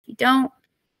don't.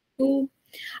 Cool.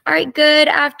 All right, good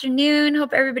afternoon.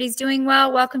 Hope everybody's doing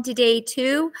well. Welcome to day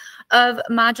 2 of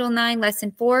Module 9,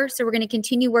 Lesson 4. So we're going to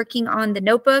continue working on the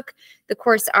notebook, the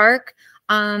course arc,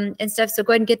 and stuff. So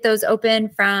go ahead and get those open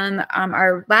from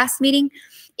our last meeting.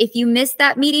 If you missed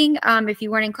that meeting, if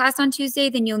you weren't in class on Tuesday,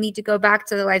 then you'll need to go back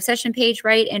to the live session page,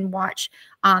 right, and watch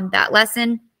that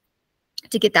lesson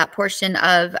to get that portion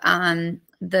of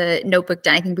the notebook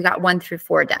done. I think we got 1 through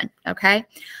 4 done, okay?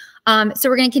 So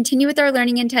we're going to continue with our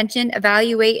learning intention,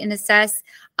 evaluate and assess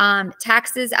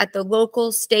taxes at the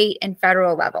local, state, and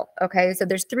federal level. Okay, so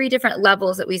there's 3 different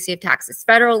levels that we see of taxes.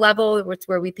 Federal level, which is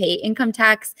where we pay income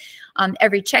tax.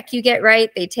 Every check you get,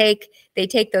 right, they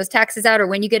take those taxes out, or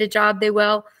when you get a job, they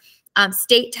will.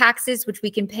 State taxes, which we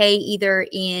can pay either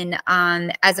in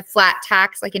as a flat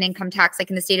tax, like an income tax, like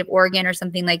in the state of Oregon or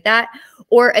something like that,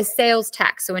 or a sales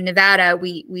tax. So in Nevada,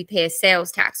 we pay a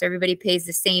sales tax. So everybody pays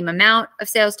the same amount of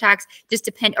sales tax,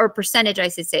 or percentage, I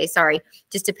should say, sorry,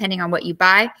 just depending on what you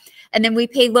buy. And then we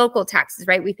pay local taxes,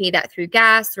 right? We pay that through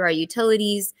gas, through our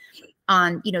utilities,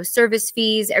 service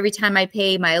fees. Every time I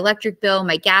pay my electric bill,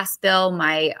 my gas bill,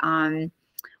 my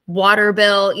water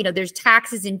bill, there's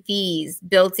taxes and fees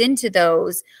built into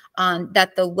those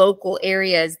that the local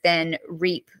areas then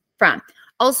reap from.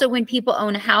 Also, when people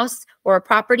own a house or a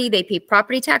property, they pay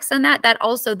property tax on that. That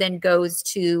also then goes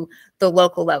to the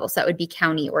local level. So that would be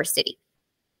county or city.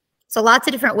 So lots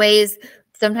of different ways.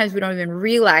 Sometimes we don't even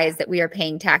realize that we are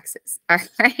paying taxes. All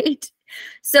right.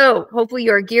 So hopefully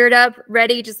you're geared up,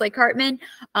 ready, just like Hartman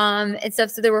and stuff.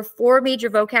 So there were 4 major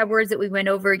vocab words that we went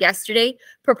over yesterday.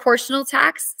 Proportional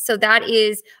tax. So that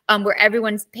is where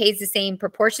everyone pays the same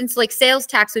proportion. So like sales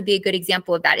tax would be a good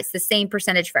example of that. It's the same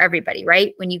percentage for everybody,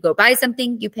 right? When you go buy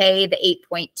something, you pay the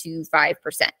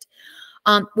 8.25%.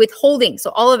 Withholding.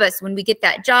 So all of us, when we get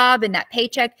that job and that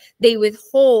paycheck, they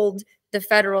withhold the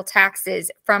federal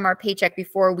taxes from our paycheck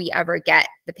before we ever get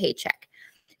the paycheck.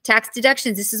 Tax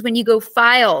deductions, this is when you go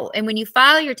file. And when you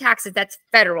file your taxes, that's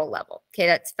federal level. Okay,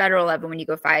 that's federal level when you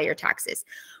go file your taxes.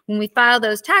 When we file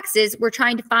those taxes, we're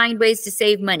trying to find ways to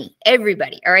save money.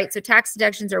 Everybody, all right? So tax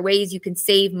deductions are ways you can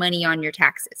save money on your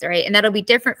taxes, all right? And that'll be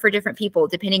different for different people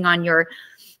depending on your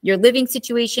living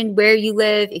situation, where you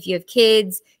live, if you have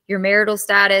kids, your marital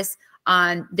status,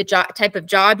 on the type of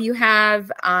job you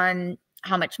have, on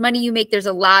how much money you make. There's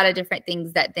a lot of different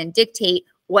things that then dictate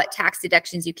what tax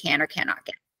deductions you can or cannot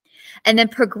get. And then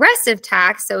progressive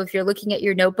tax. So if you're looking at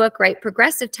your notebook, right,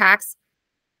 progressive tax,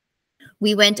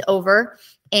 we went over,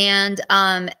 and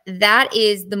that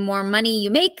is the more money you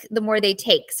make, the more they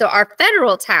take. So our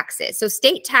federal taxes, so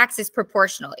state tax is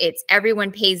proportional. It's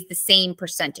everyone pays the same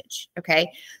percentage,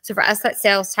 okay? So for us, that's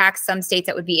sales tax. Some states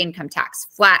that would be income tax,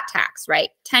 flat tax, right?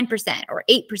 10% or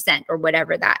 8% or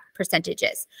whatever that percentage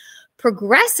is.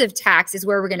 Progressive tax is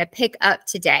where we're going to pick up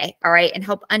today, all right, and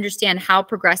help understand how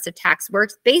progressive tax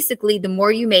works. Basically, the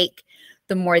more you make,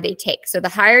 the more they take. So the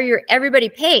higher everybody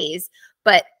pays,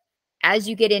 but as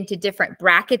you get into different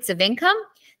brackets of income,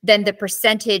 then the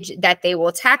percentage that they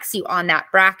will tax you on that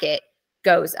bracket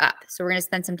goes up. So we're going to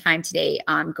spend some time today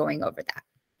going over that,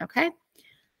 okay?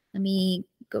 Let me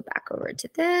go back over to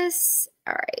this.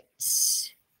 All right.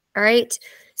 All right.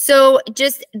 So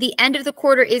just the end of the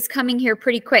quarter is coming here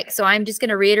pretty quick. So I'm just going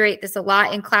to reiterate this a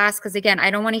lot in class because, again, I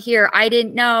don't want to hear, I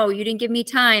didn't know, you didn't give me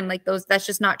time. Like those, that's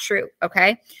just not true.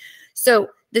 Okay. So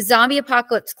the zombie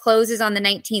apocalypse closes on the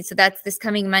 19th. So that's this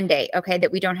coming Monday. Okay.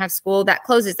 That we don't have school. That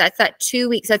closes. That's that 2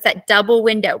 weeks. That's that double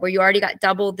window where you already got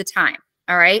double the time.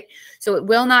 All right. So it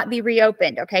will not be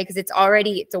reopened. Okay. Because it's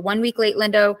a 1 week late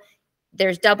window.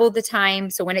 There's double the time.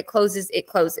 So when it closes, it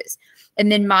closes.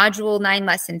 And then module 9,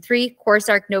 lesson 3, course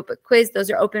arc notebook quiz. Those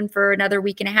are open for another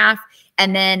week and a half.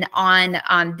 And then on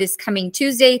this coming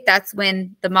Tuesday, that's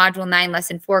when the module 9,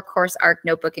 lesson 4, course arc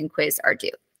notebook and quiz are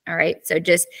due. All right. So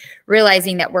just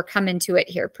realizing that we're coming to it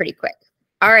here pretty quick.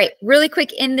 All right. Really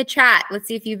quick in the chat. Let's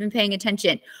see if you've been paying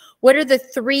attention. What are the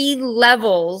 3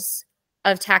 levels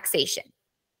of taxation?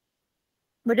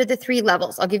 What are the 3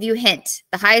 levels? I'll give you a hint.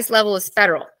 The highest level is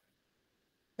federal.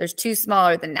 There's 2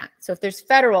 smaller than that. So if there's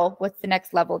federal, what's the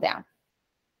next level down?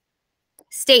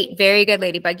 State. Very good,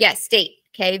 Ladybug. Yes, state.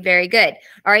 Okay, very good.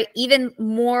 All right, even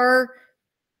more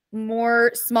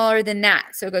smaller than that.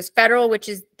 So it goes federal, which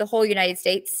is the whole United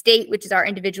States, state, which is our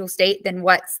individual state. Then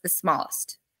what's the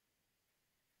smallest?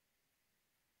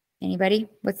 Anybody?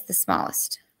 What's the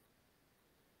smallest?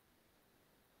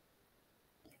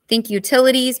 Think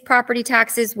utilities, property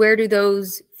taxes. Where do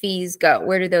those fees go?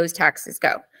 Where do those taxes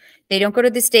go? They don't go to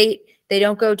the state. They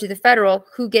don't go to the federal.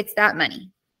 Who gets that money?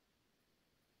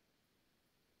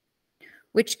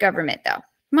 Which government, though?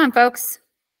 Come on, folks.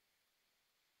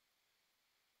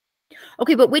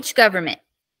 Okay, but which government?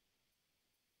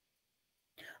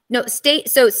 No, state.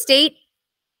 So state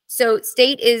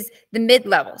is the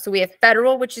mid-level. So we have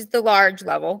federal, which is the large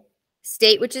level,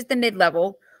 state, which is the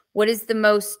mid-level. What is the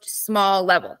most small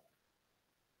level?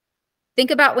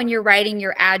 Think about when you're writing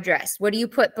your address. What do you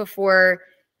put before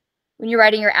when you're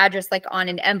writing your address, like on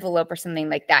an envelope or something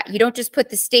like that? You don't just put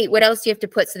the state. What else do you have to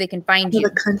put so they can find you? The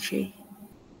country.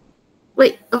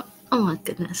 Wait. Oh my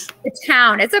goodness. The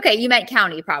town. It's okay. You meant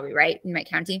county, probably, right? You meant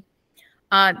county.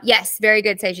 Yes, very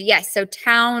good, Seiji. Yes, so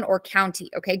town or county.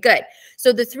 Okay, good.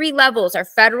 So the 3 levels are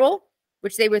federal,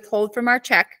 which they withhold from our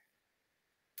check,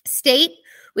 state,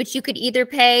 which you could either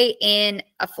pay in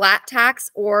a flat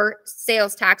tax or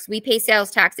sales tax. We pay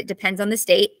sales tax. It depends on the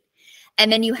state.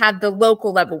 And then you have the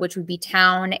local level, which would be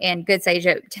town and good size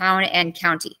town and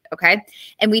county. Okay.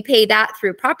 And we pay that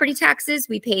through property taxes.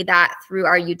 We pay that through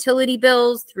our utility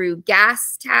bills, through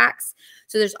gas tax.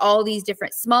 So there's all these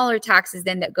different smaller taxes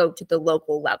then that go to the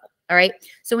local level. All right.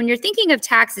 So when you're thinking of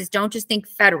taxes, don't just think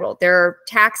federal. There are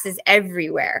taxes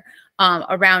everywhere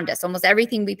around us. Almost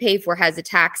everything we pay for has a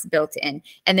tax built in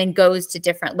and then goes to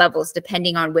different levels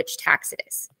depending on which tax it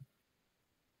is.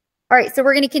 All right, so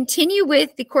we're going to continue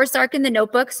with the course arc in the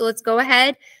notebook. So let's go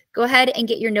ahead and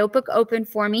get your notebook open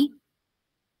for me.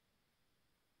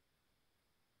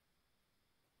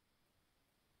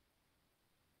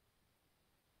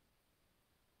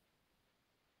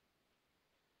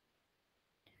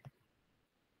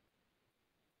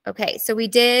 Okay, so we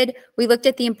looked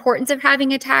at the importance of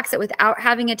having a tax, that without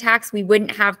having a tax, we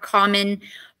wouldn't have common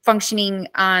functioning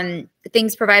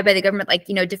things provided by the government, like,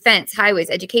 defense, highways,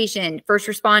 education, first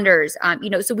responders,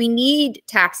 so we need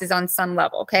taxes on some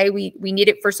level. Okay. We need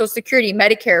it for Social Security,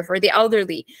 Medicare, for the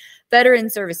elderly, veteran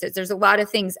services. There's a lot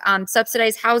of things,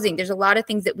 subsidized housing. There's a lot of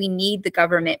things that we need the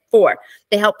government for.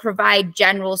 They help provide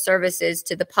general services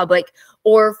to the public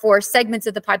or for segments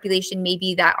of the population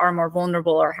maybe that are more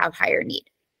vulnerable or have higher need.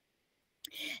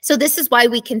 So this is why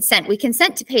we consent. We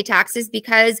consent to pay taxes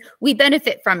because we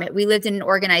benefit from it. We lived in an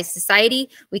organized society.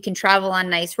 We can travel on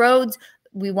nice roads.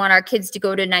 We want our kids to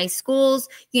go to nice schools.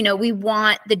 We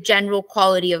want the general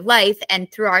quality of life. And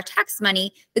through our tax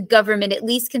money, the government at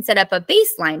least can set up a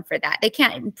baseline for that. They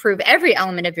can't improve every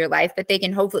element of your life, but they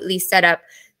can hopefully at least set up,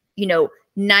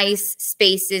 nice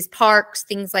spaces, parks,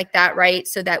 things like that, right?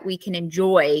 So that we can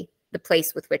enjoy the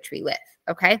place with which we live.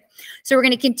 Okay, so we're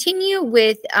going to continue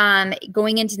with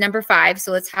going into number 5.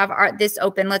 So let's have this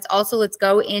open. Let's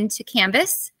go into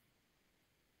Canvas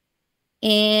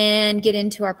and get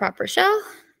into our proper shell.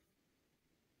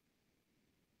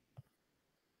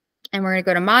 And we're going to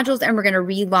go to modules and we're going to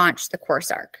relaunch the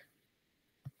course arc.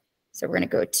 So we're going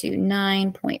to go to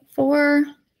 9.4.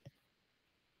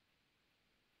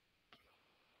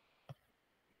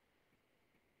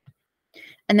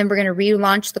 And then we're going to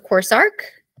relaunch the course arc.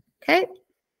 Okay.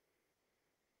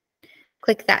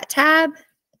 Click that tab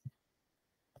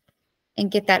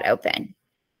and get that open.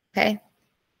 Okay.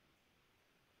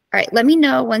 All right. Let me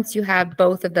know once you have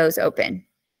both of those open.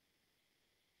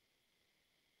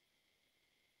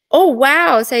 Oh,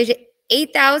 wow. So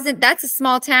 8,000. That's a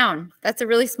small town. That's a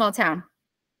really small town.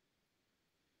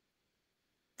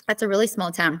 That's a really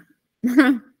small town.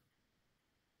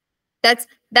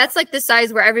 That's like the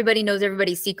size where everybody knows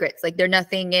everybody's secrets. Like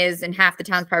nothing is, and half the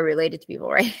town's probably related to people,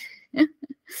 right?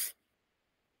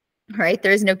 Right?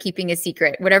 There is no keeping a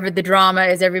secret. Whatever the drama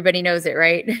is, everybody knows it,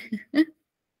 right?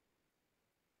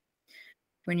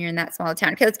 When you're in that small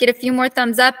town. Okay, let's get a few more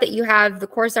thumbs up that you have the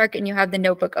course arc and you have the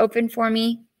notebook open for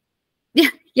me.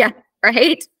 Yeah,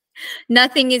 right?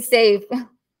 Nothing is safe.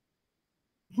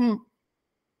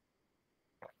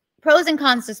 Pros and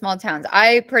cons to small towns.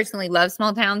 I personally love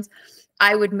small towns.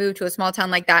 I would move to a small town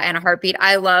like that in a heartbeat.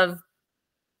 I love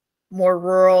more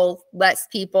rural, less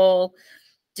people.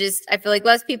 I feel like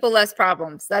less people, less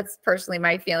problems. That's personally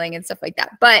my feeling and stuff like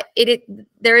that. But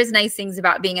there is nice things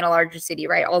about being in a larger city,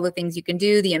 right? All the things you can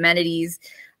do, the amenities,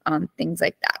 things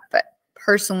like that. But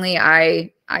personally,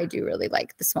 I do really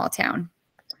like the small town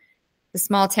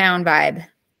vibe.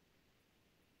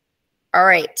 All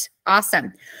right.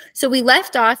 Awesome. So we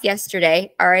left off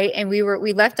yesterday. All right. And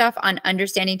we left off on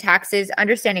understanding taxes,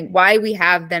 understanding why we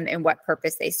have them and what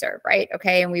purpose they serve. Right.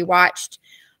 Okay. And we watched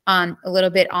a little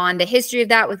bit on the history of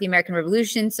that with the American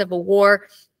Revolution, Civil War.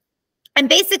 And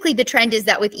basically the trend is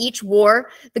that with each war,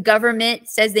 the government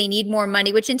says they need more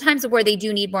money, which in times of war, they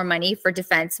do need more money for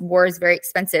defense. War is very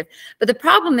expensive. But the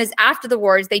problem is after the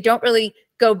wars, they don't really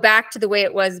go back to the way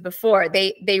it was before.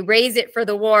 They raise it for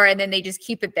the war and then they just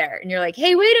keep it there. And you're like,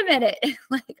 hey, wait a minute.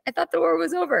 Like, I thought the war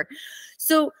was over.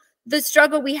 So the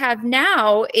struggle we have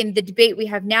now in the debate we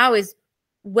have now is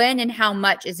when and how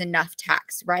much is enough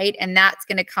tax, right? And that's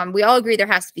going to come, we all agree there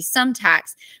has to be some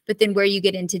tax, but then where you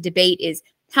get into debate is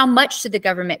how much should the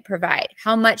government provide?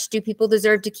 How much do people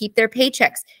deserve to keep their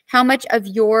paychecks? How much of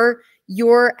your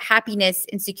happiness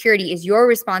and security is your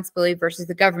responsibility versus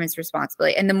the government's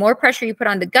responsibility? And the more pressure you put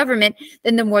on the government,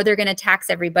 then the more they're going to tax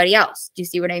everybody else. Do you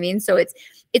see what I mean? So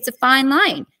it's a fine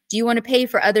line. Do you want to pay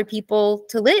for other people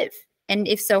to live? And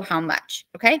if so, how much?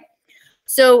 Okay.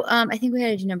 So I think we got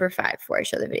to do number 5 before I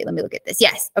show the video. Let me look at this.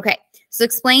 Yes. Okay. So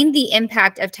explain the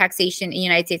impact of taxation in the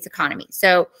United States economy.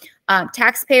 So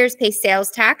taxpayers pay sales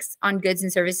tax on goods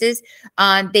and services.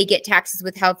 They get taxes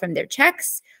withheld from their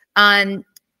checks.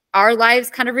 Our lives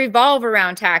kind of revolve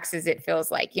around taxes, it feels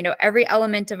like, you know, every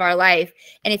element of our life.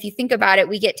 And if you think about it,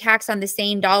 we get taxed on the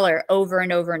same dollar over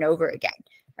and over and over again.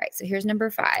 All right. So here's number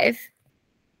 5.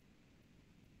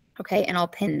 Okay. And I'll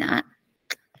pin that.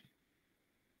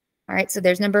 All right, so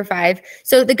there's number 5.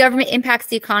 So the government impacts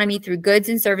the economy through goods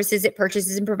and services it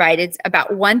purchases and provides.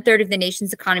 About 1/3 of the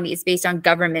nation's economy is based on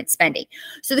government spending.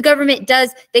 So the government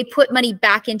they put money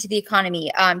back into the economy.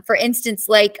 For instance,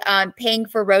 like paying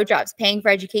for road jobs, paying for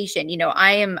education. You know,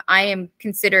 I am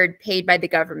considered paid by the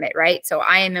government, right? So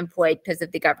I am employed because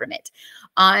of the government.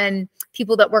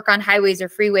 People that work on highways or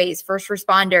freeways, first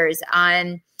responders,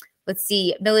 let's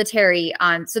see, military.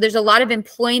 So there's a lot of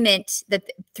employment that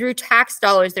through tax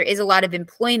dollars, there is a lot of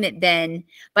employment then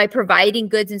by providing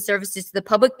goods and services to the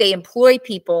public. They employ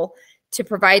people to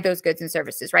provide those goods and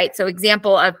services, right? So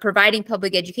example of providing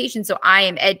public education. So I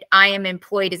am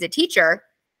employed as a teacher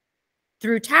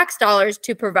through tax dollars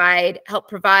to help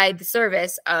provide the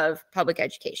service of public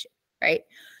education, right?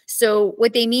 So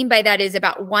what they mean by that is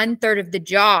about 1/3 of the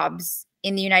jobs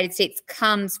in the United States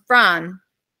comes from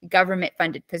government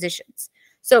funded positions.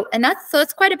 So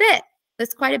that's quite a bit.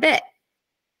 That's quite a bit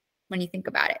when you think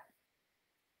about it.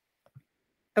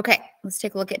 Okay, let's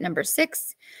take a look at number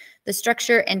 6, the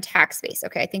structure and tax base.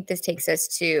 Okay, I think this takes us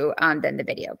to then the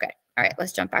video. Good. All right,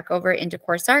 let's jump back over into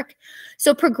Course Arc.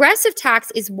 So progressive tax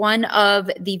is one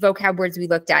of the vocab words we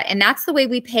looked at, and that's the way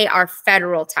we pay our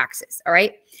federal taxes. All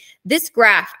right. This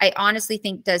graph, I honestly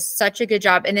think, does such a good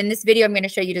job. And then this video I'm going to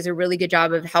show you does a really good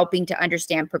job of helping to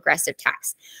understand progressive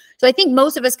tax. So I think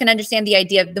most of us can understand the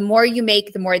idea of the more you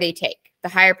make, the more they take, the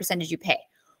higher percentage you pay.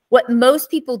 What most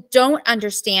people don't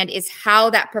understand is how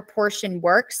that proportion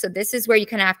works. So this is where you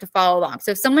kind of have to follow along.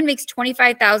 So if someone makes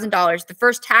 $25,000, the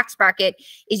first tax bracket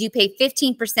is you pay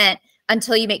 15%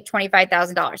 until you make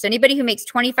 $25,000. So anybody who makes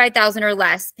 $25,000 or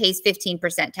less pays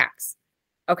 15% tax.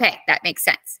 Okay, that makes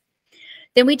sense.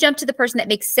 Then we jump to the person that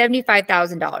makes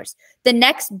 $75,000. The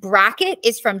next bracket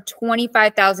is from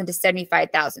 $25,000 to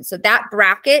 $75,000. So that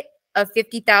bracket of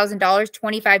 $50,000,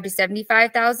 25 to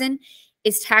 75,000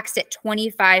 is taxed at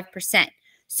 25%.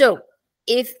 So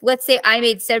if let's say I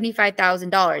made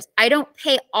 $75,000, I don't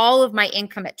pay all of my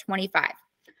income at 25.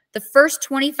 The first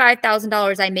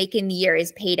 $25,000 I make in the year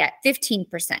is paid at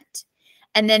 15%.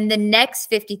 And then the next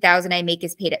 $50,000 I make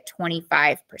is paid at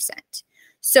 25%.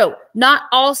 So not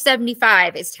all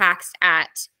 75 is taxed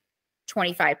at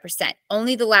 25%.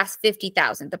 Only the last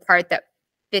 50,000, the part that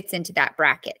fits into that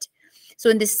bracket. So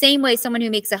in the same way, someone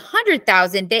who makes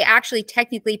 100,000, they actually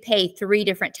technically pay 3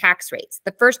 different tax rates.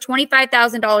 The first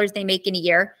 $25,000 they make in a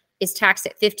year is taxed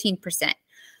at 15%.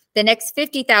 The next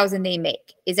 50,000 they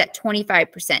make is at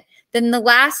 25%. Then the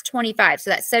last 25, so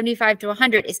that's 75 to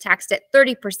 100, is taxed at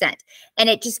 30%.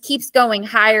 And it just keeps going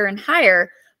higher and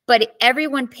higher. But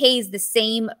everyone pays the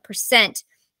same percent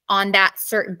on that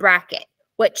certain bracket.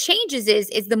 What changes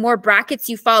is the more brackets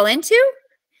you fall into,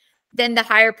 then the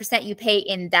higher percent you pay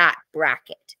in that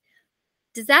bracket.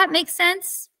 Does that make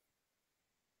sense?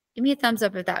 Give me a thumbs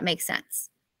up if that makes sense.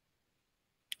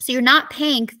 So you're not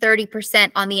paying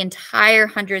 30% on the entire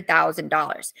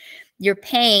 $100,000. You're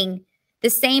paying the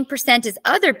same percent as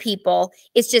other people.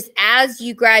 It's just as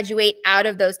you graduate out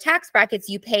of those tax brackets,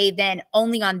 you pay then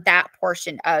only on that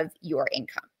portion of your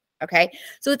income. Okay.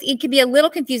 So it can be a little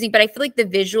confusing, but I feel like the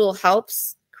visual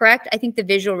helps, correct? I think the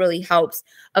visual really helps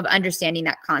of understanding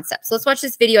that concept. So let's watch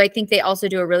this video. I think they also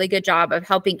do a really good job of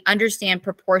helping understand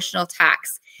proportional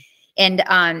tax and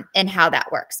how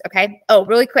that works. Okay. Oh,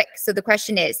 really quick. So the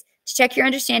question is to check your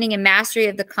understanding and mastery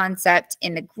of the concept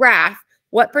in the graph.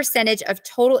 What percentage of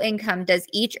total income does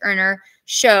each earner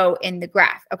show in the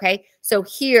graph? Okay, so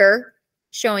here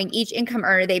showing each income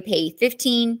earner, they pay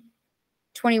 15,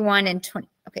 21, and 20.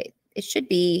 Okay, it should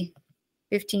be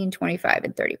 15, 25,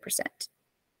 and 30%.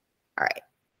 All right,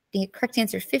 the correct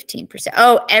answer is 15%.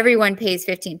 Oh, everyone pays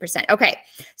 15%. Okay,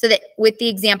 so that with the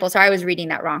example, sorry, I was reading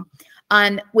that wrong.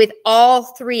 With all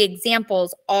three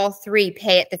examples, all three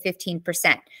pay at the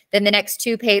 15%. Then the next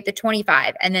two pay at the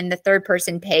 25%, and then the third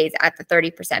person pays at the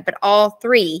 30%. But all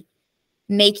three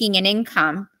making an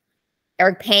income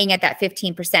are paying at that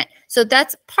 15%. So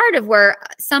that's part of where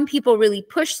some people really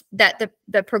push that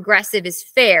the progressive is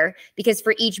fair, because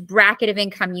for each bracket of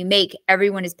income you make,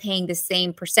 everyone is paying the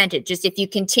same percentage. Just if you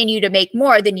continue to make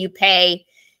more, then you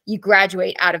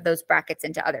graduate out of those brackets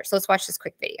into others. So let's watch this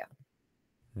quick video.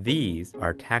 These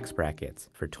are tax brackets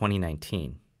for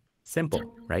 2019.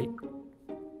 Simple, right?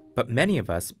 But many of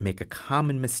us make a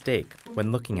common mistake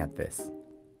when looking at this.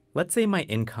 Let's say my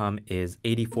income is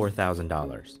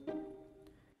 $84,000.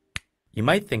 You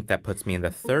might think that puts me in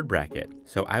the third bracket,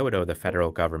 so I would owe the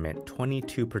federal government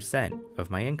 22%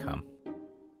 of my income.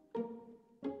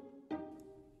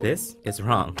 This is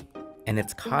wrong, and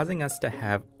it's causing us to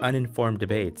have uninformed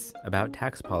debates about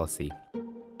tax policy.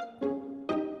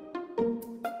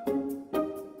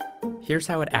 Here's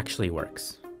how it actually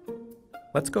works.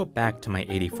 Let's go back to my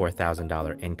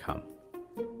 $84,000 income.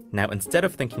 Now, instead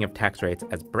of thinking of tax rates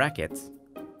as brackets,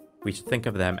 we should think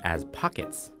of them as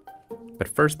pockets. But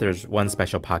first, there's one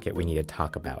special pocket we need to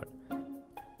talk about.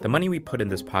 The money we put in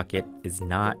this pocket is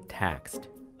not taxed.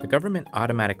 The government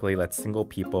automatically lets single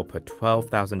people put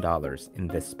 $12,000 in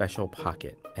this special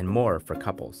pocket, and more for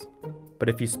couples. But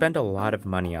if you spend a lot of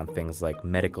money on things like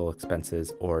medical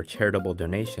expenses or charitable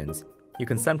donations, you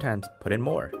can sometimes put in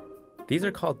more. These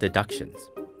are called deductions.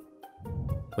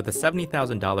 With the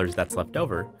 $70,000 that's left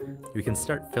over, you can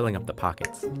start filling up the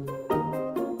pockets.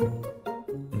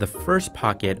 The first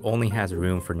pocket only has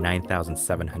room for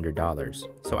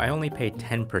 $9,700, so I only pay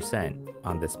 10%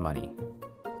 on this money.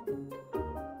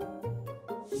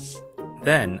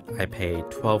 Then I pay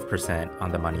 12%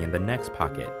 on the money in the next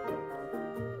pocket.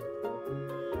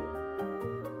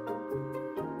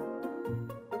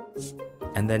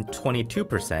 And then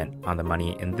 22% on the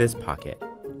money in this pocket.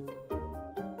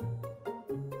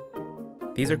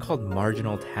 These are called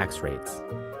marginal tax rates,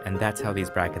 and that's how these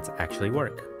brackets actually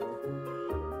work.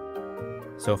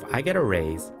 So if I get a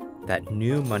raise, that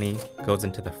new money goes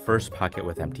into the first pocket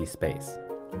with empty space.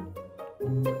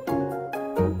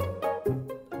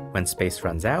 When space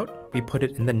runs out, we put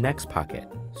it in the next pocket.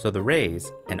 So the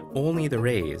raise, and only the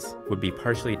raise, would be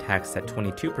partially taxed at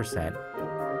 22%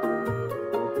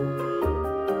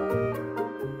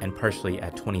 and partially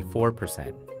at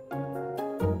 24%.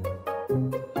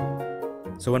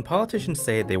 So when politicians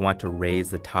say they want to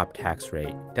raise the top tax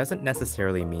rate, doesn't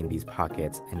necessarily mean these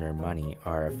pockets and your money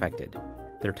are affected.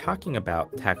 They're talking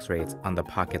about tax rates on the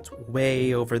pockets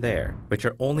way over there, which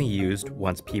are only used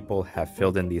once people have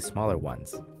filled in these smaller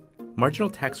ones. Marginal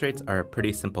tax rates are a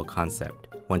pretty simple concept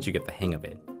once you get the hang of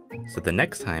it. So the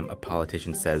next time a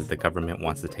politician says the government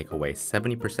wants to take away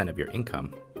 70% of your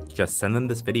income, just send them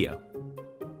this video.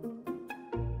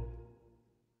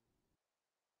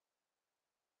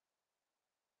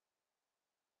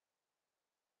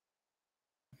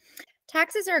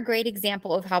 Taxes are a great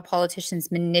example of how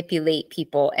politicians manipulate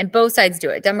people, and both sides do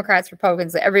it. Democrats,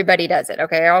 Republicans, everybody does it.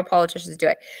 Okay, all politicians do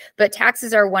it. But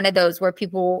taxes are one of those where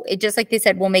people, just like they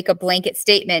said, will make a blanket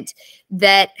statement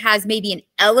that has maybe an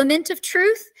element of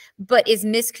truth, but is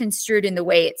misconstrued in the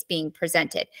way it's being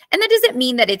presented. And that doesn't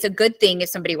mean that it's a good thing if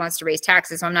somebody wants to raise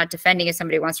taxes. So I'm not defending if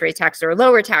somebody wants to raise taxes or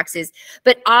lower taxes,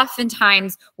 but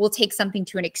oftentimes we'll take something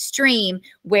to an extreme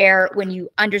where when you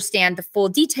understand the full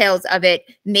details of it,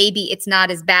 maybe it's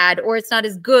not as bad or it's not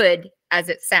as good as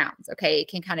it sounds. Okay, it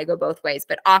can kind of go both ways,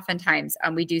 but oftentimes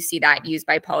we do see that used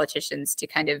by politicians to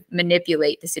kind of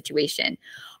manipulate the situation.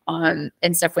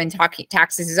 And stuff. When talking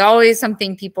taxes is always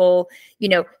something people,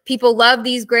 people love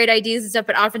these great ideas and stuff,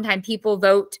 but oftentimes people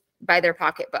vote by their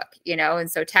pocketbook, and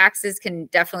so taxes can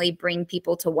definitely bring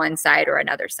people to one side or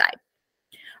another side.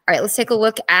 All right, let's take a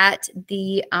look at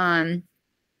the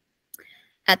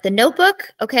notebook.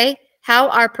 Okay, how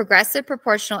are progressive,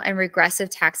 proportional, and regressive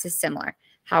taxes similar?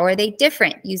 How are they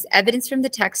different? Use evidence from the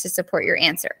text to support your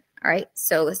answer. All right,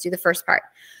 so let's do the first part.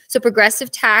 So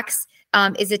progressive tax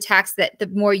is a tax that the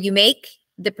more you make,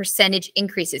 the percentage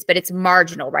increases, but it's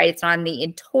marginal, right? It's not on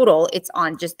in total, it's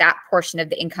on just that portion of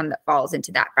the income that falls into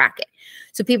that bracket.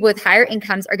 So people with higher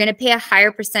incomes are going to pay a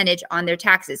higher percentage on their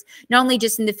taxes, not only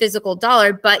just in the physical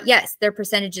dollar, but yes, their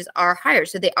percentages are higher,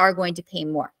 so they are going to pay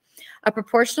more. A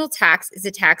proportional tax is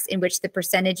a tax in which the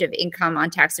percentage of income on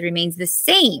tax remains the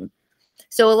same.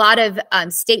 So a lot of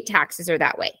state taxes are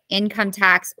that way, income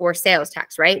tax or sales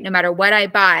tax, right? No matter what I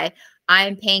buy,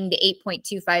 I'm paying the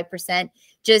 8.25%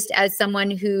 just as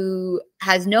someone who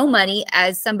has no money,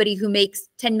 as somebody who makes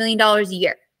 $10 million a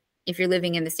year if you're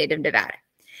living in the state of Nevada.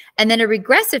 And then a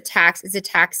regressive tax is a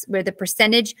tax where the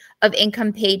percentage of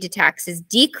income paid to taxes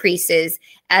decreases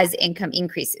as income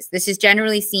increases. This is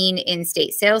generally seen in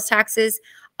state sales taxes.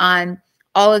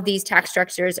 All of these tax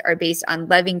structures are based on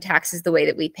levying taxes the way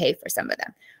that we pay for some of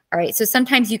them. All right, so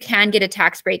sometimes you can get a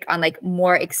tax break on like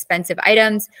more expensive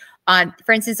items.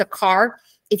 For instance, a car.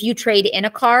 If you trade in a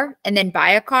car and then buy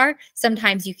a car,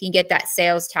 sometimes you can get that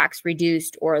sales tax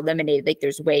reduced or eliminated. Like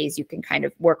there's ways you can kind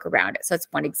of work around it. So that's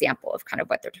one example of kind of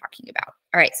what they're talking about.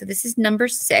 All right, so this is number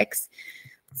 6.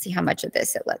 Let's see how much of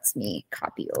this it lets me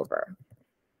copy over.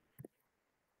 All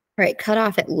right, cut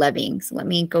off at levying. So let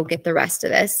me go get the rest of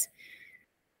this.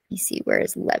 Let me see, where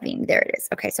is levying? There it is.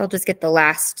 Okay, so I'll just get the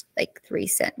last like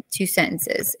 2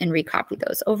 sentences and recopy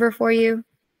those over for you.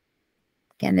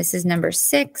 Again, this is number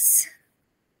 6.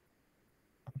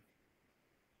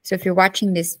 So if you're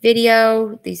watching this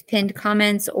video, these pinned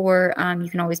comments, or you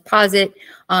can always pause it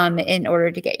in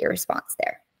order to get your response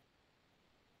there.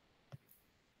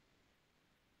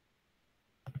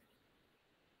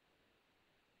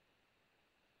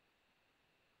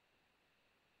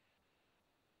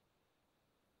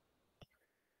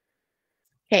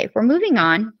 Okay, if we're moving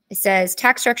on, it says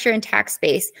tax structure and tax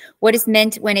base. What is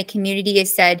meant when a community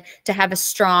is said to have a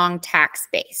strong tax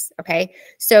base, okay?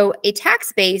 So a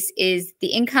tax base is the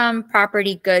income,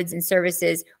 property, goods, and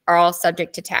services are all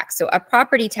subject to tax. So a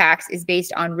property tax is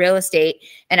based on real estate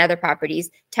and other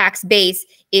properties. Tax base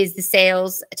is the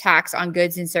sales tax on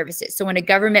goods and services. So when a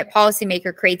government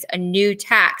policymaker creates a new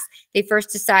tax, they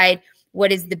first decide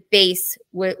what is the base?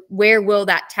 Where will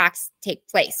that tax take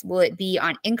place? Will it be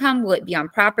on income? Will it be on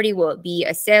property? Will it be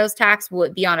a sales tax? Will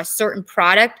it be on a certain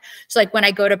product? So like when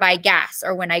I go to buy gas,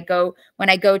 or when I go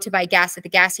to buy gas at the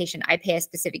gas station, I pay a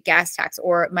specific gas tax,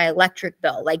 or my electric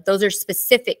bill. Like those are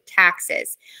specific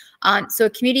taxes. So a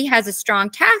community has a strong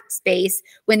tax base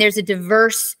when there's a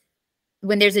diversity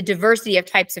of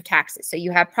types of taxes. So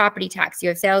you have property tax, you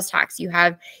have sales tax, you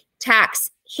have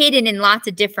tax hidden in lots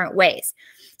of different ways.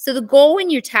 So the goal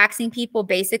when you're taxing people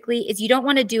basically is you don't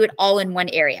want to do it all in one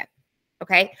area,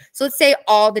 okay? So let's say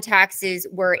all the taxes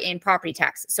were in property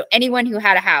taxes. So anyone who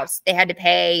had a house, they had to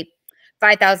pay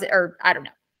 $5,000, or I don't know,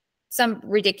 some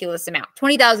ridiculous amount,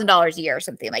 $20,000 a year or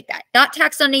something like that. Not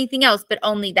taxed on anything else, but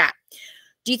only that.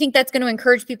 Do you think that's going to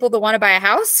encourage people to want to buy a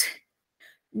house?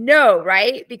 No,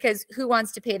 right? Because who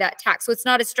wants to pay that tax? So it's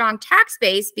not a strong tax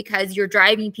base because you're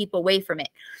driving people away from it.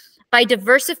 By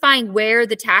diversifying where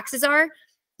the taxes are,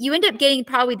 you end up getting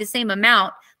probably the same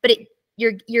amount, but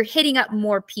you're hitting up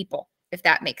more people, if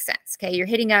that makes sense. Okay, you're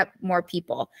hitting up more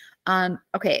people.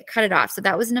 Okay, cut it off. So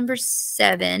that was number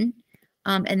 7.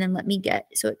 And then let me get,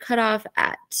 so it cut off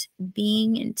at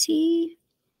being and T.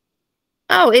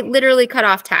 Oh, it literally cut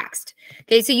off taxed.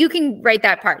 Okay, so you can write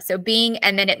that part. So being,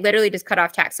 and then it literally just cut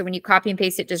off tax. So when you copy and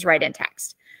paste it, just write in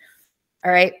text.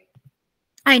 All right.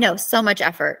 I know, so much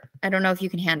effort. I don't know if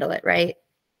you can handle it, right?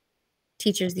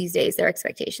 Teachers these days, their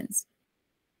expectations.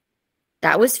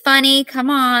 That was funny. Come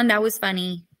on, that was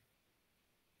funny.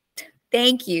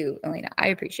 Thank you, Elena. I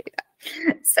appreciate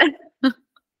that.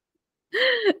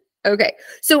 Okay,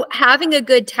 so having a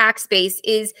good tax base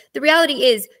is, the reality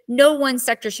is no one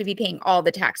sector should be paying all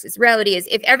the taxes. Reality is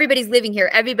if everybody's living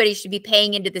here, everybody should be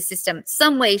paying into the system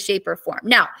some way, shape, or form.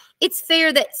 Now, it's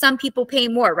fair that some people pay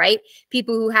more, right?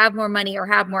 People who have more money or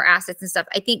have more assets and stuff.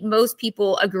 I think most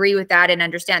people agree with that and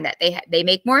understand that. They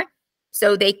make more,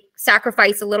 so they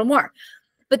sacrifice a little more.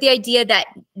 But the idea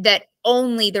that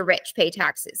only the rich pay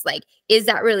taxes, like, is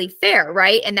that really fair,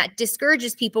 right? And that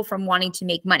discourages people from wanting to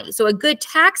make money. So a good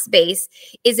tax base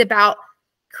is about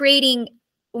creating,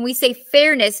 when we say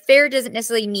fairness, fair doesn't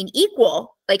necessarily mean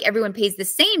equal, like everyone pays the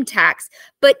same tax,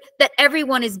 but that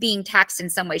everyone is being taxed in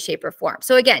some way, shape, or form.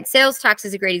 So again, sales tax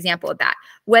is a great example of that.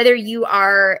 Whether you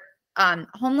are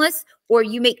homeless or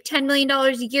you make $10 million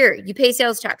a year, you pay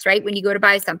sales tax, right? When you go to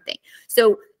buy something.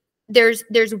 So there's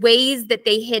ways that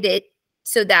they hit it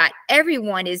so that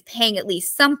everyone is paying at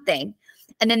least something.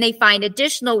 And then they find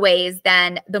additional ways,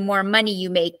 then the more money you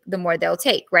make, the more they'll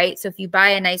take, right? So if you buy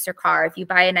a nicer car, if you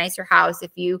buy a nicer house,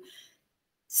 if you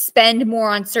spend more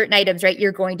on certain items, right,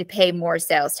 you're going to pay more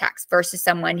sales tax versus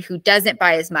someone who doesn't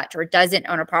buy as much or doesn't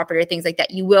own a property or things like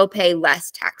that. You will pay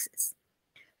less taxes.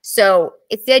 So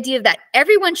it's the idea that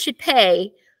everyone should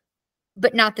pay,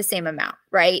 but not the same amount,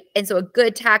 right? And so a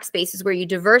good tax base is where you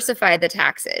diversify the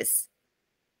taxes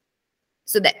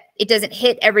so that it doesn't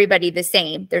hit everybody the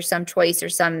same. There's some choice or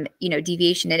some,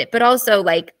 deviation in it, but also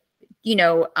like,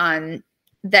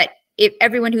 that if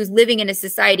everyone who's living in a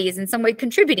society is in some way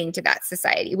contributing to that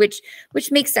society, which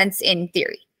makes sense in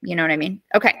theory. You know what I mean?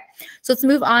 Okay, so let's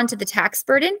move on to the tax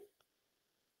burden.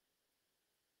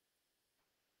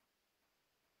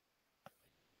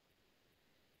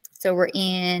 So we're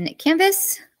in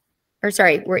Canvas, or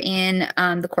sorry, we're in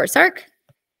the course arc.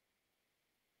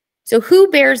 So who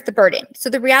bears the burden?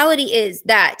 So the reality is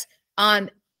that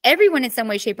everyone in some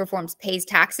way, shape, or form pays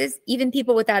taxes. Even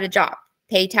people without a job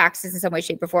pay taxes in some way,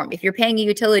 shape, or form. If you're paying a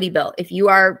utility bill, if you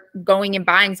are going and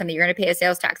buying something, you're going to pay a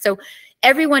sales tax. So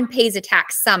everyone pays a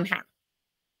tax somehow.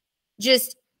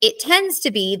 Just it tends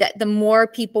to be that the more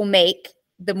people make,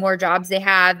 the more jobs they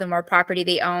have, the more property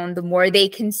they own, the more they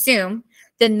consume,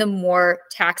 then the more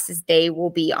taxes they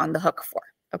will be on the hook for.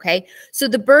 Okay. So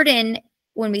the burden,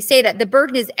 when we say that, the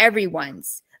burden is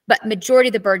everyone's, but majority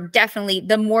of the burden, definitely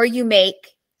the more you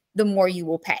make, the more you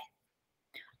will pay.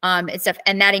 And stuff.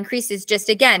 And that increases just,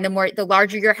 again, the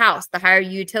larger your house, the higher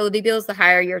your utility bills, the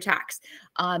higher your tax.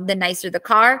 The nicer the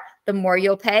car, the more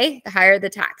you'll pay, the higher the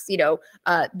tax. You know,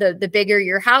 the bigger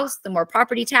your house, the more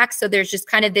property tax. So there's just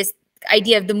kind of this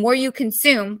idea of the more you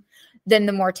consume, then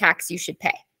the more tax you should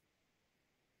pay.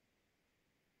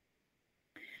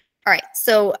 All right,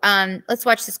 so let's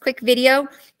watch this quick video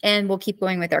and we'll keep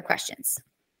going with our questions.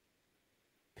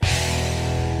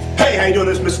 Hey, how you doing?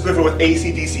 This is Mr. Clifford with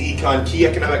ACDC Econ, Key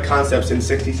Economic Concepts in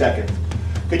 60 seconds.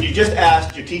 Could you just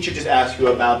ask, your teacher just asked you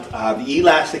about the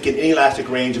elastic and inelastic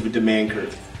range of a demand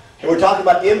curve. And we're talking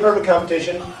about imperfect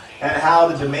competition and how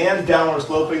the demand downward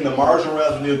sloping, the marginal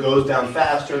revenue goes down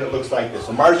faster, and it looks like this.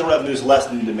 So marginal revenue is less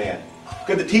than demand.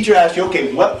 Could the teacher ask you,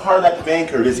 okay, what part of that demand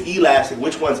curve is elastic,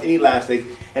 which one's inelastic,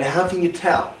 and how can you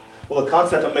tell? Well, the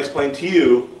concept I'm going to explain to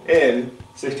you in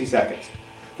 60 seconds.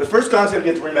 The first concept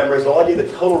you have to remember is the idea of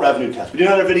the total revenue test. We did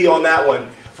another video on that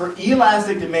one. For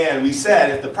elastic demand, we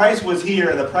said if the price was here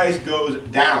and the price goes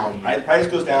down, right? The price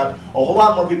goes down, a whole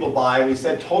lot more people buy, and we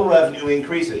said total revenue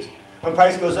increases. When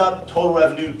price goes up, total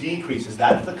revenue decreases.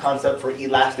 That's the concept for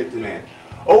elastic demand.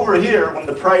 Over here, when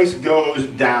the price goes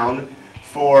down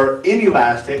for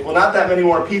inelastic, well, not that many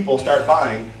more people start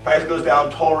buying. Price goes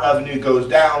down, total revenue goes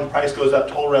down. Price goes up,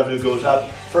 total revenue goes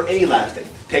up for inelastic.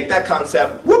 Take that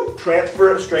concept, whoop,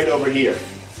 transfer it straight over here.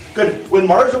 Good. When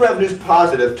marginal revenue is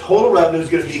positive, total revenue is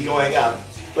going to be going up.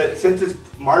 But since its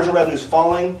marginal revenue is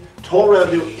falling, total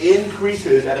revenue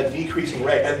increases at a decreasing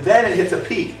rate. And then it hits a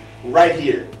peak right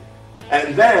here.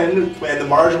 And then when the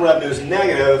marginal revenue is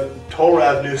negative, total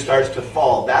revenue starts to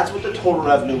fall. That's what the total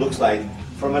revenue looks like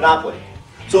for Monopoly.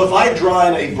 So if I draw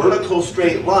in a vertical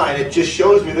straight line, it just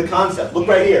shows me the concept. Look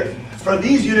right here. For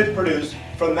these units produced,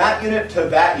 from that unit to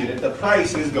that unit, the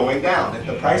price is going down. If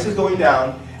the price is going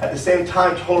down, at the same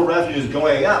time total revenue is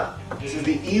going up. This is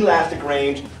the elastic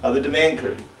range of the demand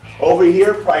curve. Over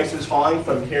here, price is falling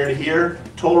from here to here,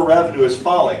 total revenue is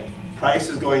falling. Price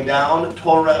is going down,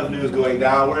 total revenue is going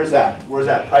down. Where's that? Where's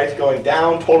that? Price going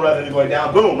down, total revenue going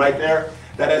down. Boom, right there.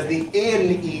 That is the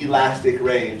inelastic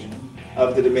range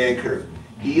of the demand curve.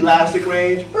 Elastic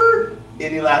range,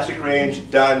 inelastic range,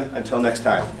 done. Until next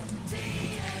time.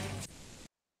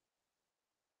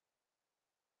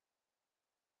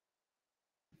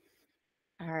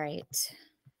 All right.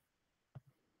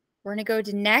 We're going to go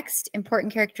to next,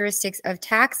 important characteristics of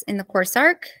tax in the course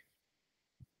arc.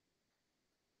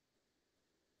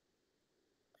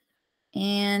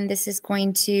 And this is we're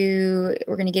going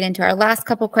to get into our last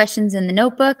couple questions in the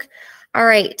notebook. All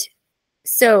right.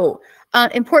 So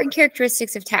important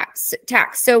characteristics of tax.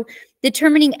 So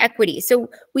determining equity. So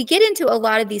we get into a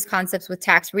lot of these concepts with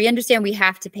tax. We understand we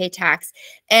have to pay tax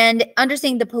and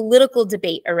understanding the political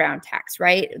debate around tax,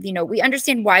 right? You know, we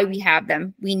understand why we have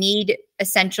them. We need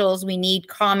essentials. We need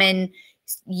common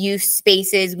use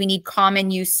spaces. We need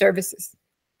common use services.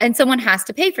 And someone has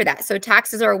to pay for that. So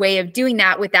taxes are a way of doing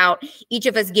that without each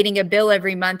of us getting a bill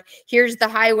every month. Here's the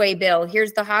highway bill.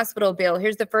 Here's the hospital bill.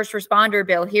 Here's the first responder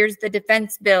bill. Here's the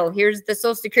defense bill. Here's the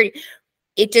Social Security.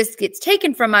 It just gets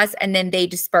taken from us and then they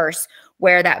disperse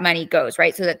where that money goes,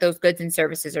 right? So that those goods and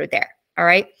services are there. All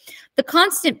right. The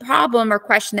constant problem or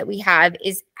question that we have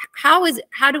is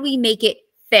how do we make it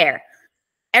fair?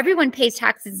 Everyone pays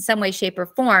taxes in some way, shape, or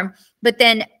form, but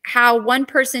then how one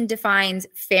person defines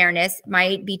fairness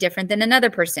might be different than another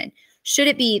person. Should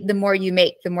it be the more you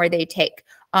make, the more they take?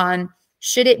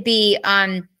 Should it be,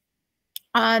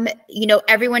 you know,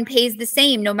 everyone pays the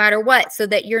same no matter what, so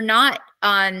that you're not,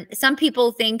 some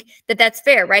people think that that's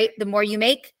fair, right? The more you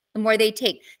make, the more they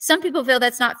take. Some people feel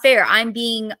that's not fair.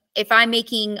 If I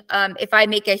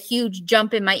make a huge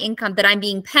jump in my income, that I'm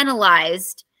being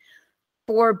penalized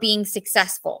for being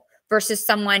successful versus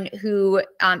someone who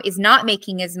is not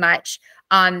making as much.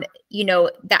 You know,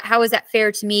 how is that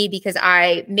fair to me because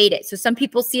I made it? So some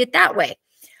people see it that way.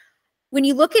 When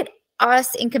you look at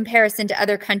us in comparison to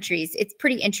other countries, it's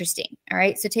pretty interesting. All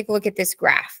right. So take a look at this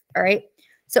graph. All right.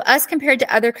 So us compared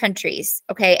to other countries,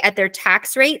 okay, at their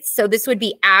tax rates. So this would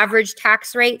be average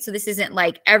tax rate. So this isn't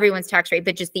like everyone's tax rate,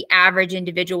 but just the average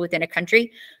individual within a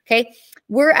country, okay?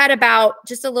 We're at about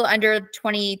just a little under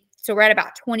 20. So we're at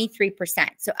about 23%.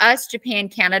 So us, Japan,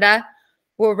 Canada,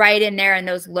 we're right in there in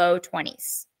those low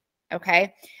 20s,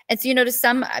 okay? And so you notice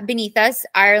some beneath us,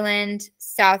 Ireland,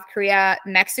 South Korea,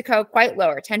 Mexico, quite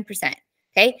lower, 10%,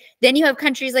 okay? Then you have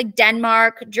countries like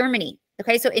Denmark, Germany.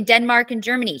 Okay, so in Denmark and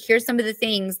Germany, here's some of the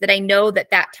things that I know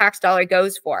that that tax dollar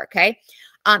goes for, okay?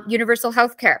 Universal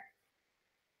health care,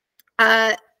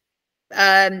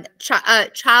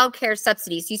 child care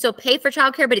subsidies. You still pay for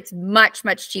child care, but it's much,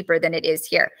 much cheaper than it is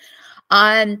here.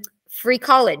 Free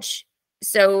college.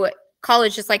 So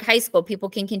college, just like high school, people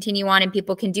can continue on and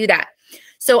people can do that.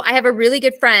 So I have a really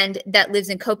good friend that lives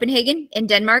in Copenhagen in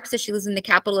Denmark. So she lives in the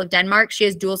capital of Denmark. She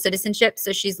has dual citizenship.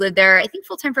 So she's lived there, I think,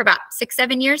 full-time for about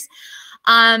 6-7 years.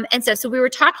 And so we were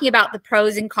talking about the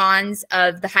pros and cons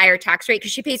of the higher tax rate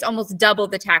because she pays almost double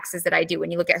the taxes that I do when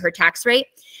you look at her tax rate.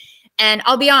 And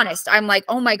I'll be honest, I'm like,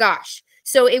 oh my gosh.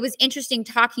 So it was interesting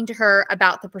talking to her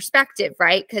about the perspective,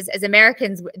 right? Because as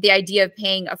Americans, the idea of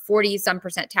paying a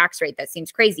 40-some% tax rate, that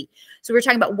seems crazy. So we're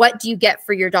talking about what do you get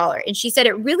for your dollar? And she said,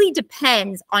 it really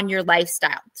depends on your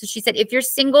lifestyle. So she said, if you're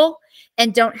single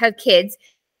and don't have kids,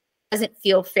 doesn't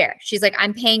feel fair. She's like,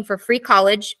 I'm paying for free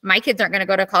college. My kids aren't going to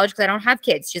go to college because I don't have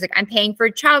kids. She's like, I'm paying for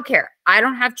childcare. I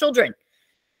don't have children.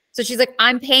 So she's like,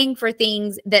 I'm paying for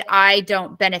things that I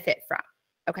don't benefit from.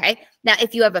 Okay. Now,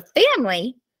 if you have a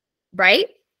family, right,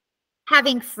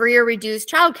 having free or reduced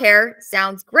childcare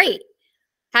sounds great.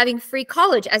 Having free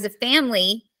college as a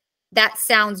family, that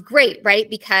sounds great, right?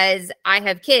 Because I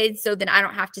have kids, so then I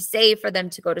don't have to save for them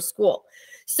to go to school.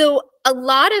 So a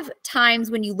lot of times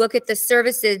when you look at the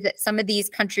services that some of these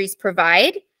countries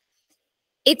provide,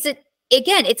 again,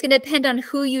 it's going to depend on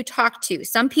who you talk to.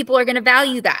 Some people are going to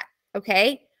value that,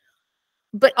 okay?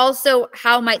 But also,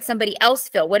 how might somebody else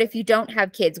feel? What if you don't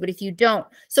have kids? What if you don't?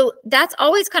 So that's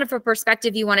always kind of a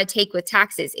perspective you want to take with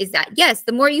taxes, is that, yes,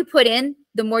 the more you put in,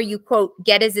 the more you, quote,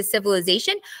 get as a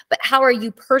civilization, but how are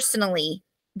you personally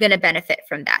going to benefit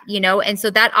from that, you know? And so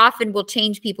that often will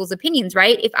change people's opinions,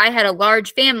 right? If I had a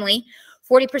large family,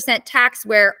 40% tax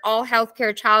where all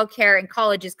healthcare, childcare, and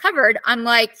college is covered, I'm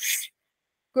like,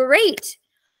 great.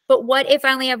 But what if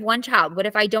I only have one child? What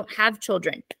if I don't have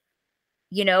children?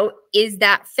 You know, is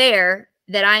that fair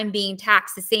that I'm being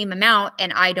taxed the same amount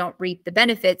and I don't reap the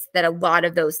benefits that a lot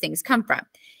of those things come from?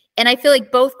 And I feel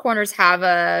like both corners have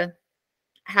a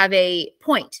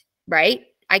point, right?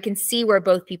 I can see where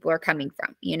both people are coming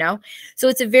from, you know? So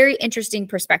it's a very interesting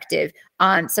perspective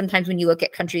sometimes when you look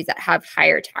at countries that have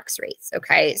higher tax rates,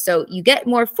 okay? So you get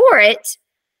more for it,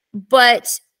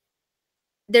 but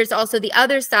there's also the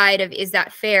other side of, is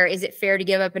that fair? Is it fair to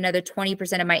give up another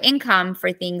 20% of my income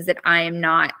for things that I am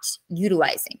not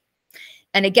utilizing?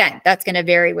 And again, that's going to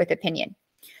vary with opinion.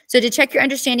 So to check your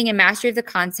understanding and mastery of the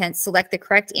content, select the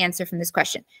correct answer from this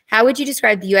question. How would you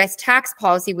describe the U.S. tax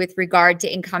policy with regard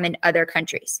to income in other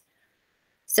countries?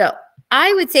 So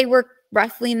I would say we're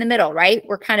roughly in the middle, right?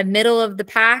 We're kind of middle of the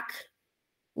pack,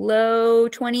 low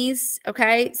 20s,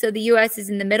 okay? So the U.S. is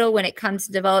in the middle when it comes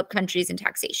to developed countries and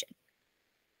taxation.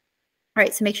 All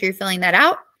right, so make sure you're filling that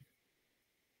out.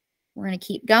 We're going to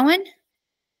keep going.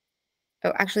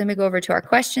 Oh, actually, let me go over to our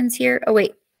questions here. Oh,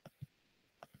 wait.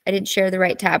 I didn't share the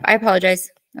right tab. I apologize.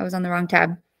 I was on the wrong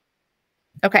tab.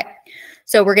 Okay,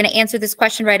 so we're going to answer this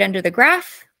question right under the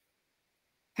graph.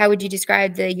 How would you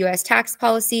describe the U.S. tax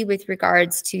policy with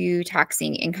regards to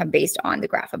taxing income based on the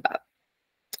graph above?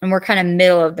 And we're kind of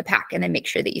middle of the pack, and then make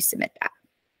sure that you submit that.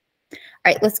 All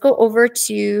right, let's go over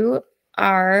to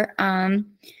our,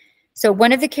 so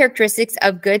one of the characteristics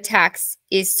of good tax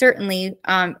is certainty,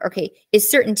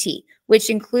 which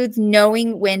includes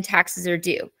knowing when taxes are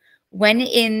due.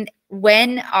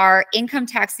 When are income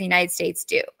tax in the United States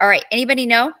due? All right, anybody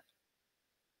know?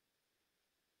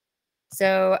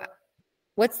 So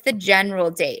what's the general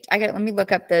date? Let me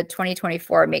look up the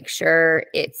 2024, make sure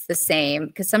it's the same.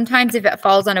 Because sometimes if it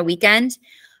falls on a weekend,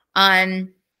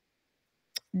 then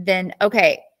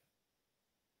okay.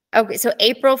 Okay, so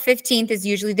April 15th is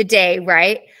usually the day,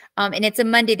 right? And it's a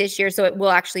Monday this year, so it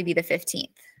will actually be the 15th.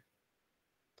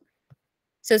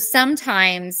 So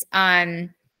sometimes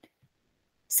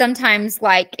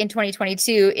like in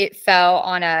 2022, it fell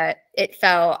on a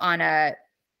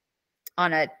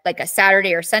like a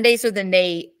Saturday or Sunday. So then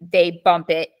they bump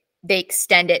it, they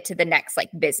extend it to the next like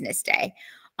business day,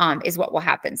 is what will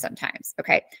happen sometimes.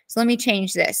 Okay, so let me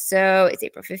change this. So it's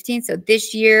April 15th. So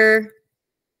this year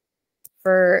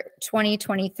for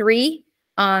 2023,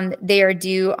 they are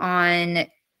due on,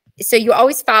 so you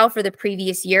always file for the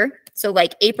previous year. So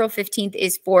like April 15th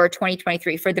is for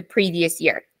 2023 for the previous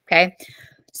year. Okay.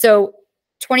 So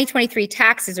 2023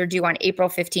 taxes are due on April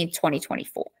 15th,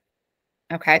 2024.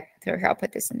 Okay. So here, I'll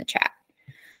put this in the chat.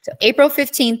 So April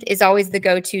 15th is always the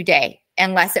go-to day,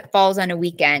 unless it falls on a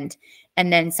weekend.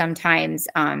 And then sometimes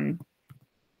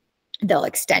they'll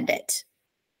extend it.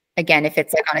 Again, if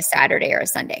it's like on a Saturday or a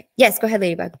Sunday. Yes, go ahead,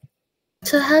 Ladybug.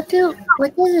 So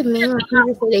what does it mean when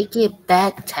people say they give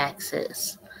back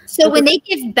taxes? So when they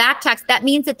give back tax, that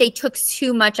means that they took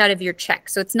too much out of your check.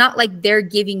 So it's not like they're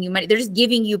giving you money. They're just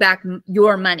giving you back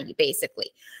your money,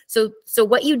 basically. So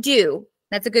what you do,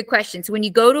 that's a good question. So when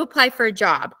you go to apply for a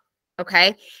job,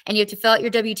 okay, and you have to fill out your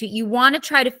W-2, you want to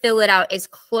try to fill it out as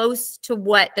close to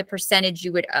what the percentage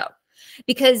you would owe.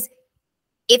 Because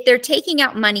if they're taking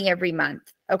out money every month,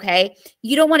 okay,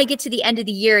 you don't want to get to the end of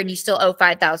the year and you still owe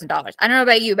 $5,000. I don't know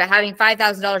about you, but having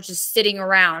 $5,000 just sitting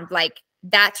around, like,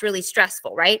 that's really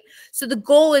stressful, right? So the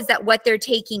goal is that what they're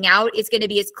taking out is going to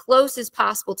be as close as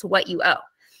possible to what you owe.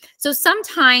 So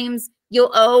sometimes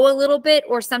you'll owe a little bit,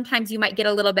 or sometimes you might get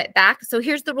a little bit back. So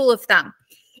here's the rule of thumb.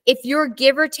 If you're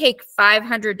give or take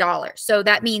 $500, so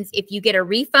that means if you get a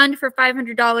refund for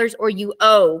 $500 or you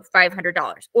owe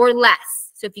 $500 or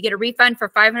less. So if you get a refund for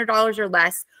 $500 or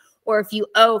less, or if you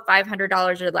owe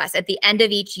 $500 or less at the end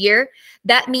of each year,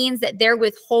 that means that they're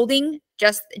withholding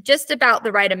just about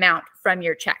the right amount from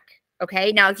your check.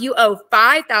 Okay. Now, if you owe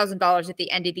 $5,000 at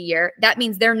the end of the year, that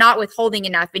means they're not withholding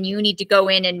enough and you need to go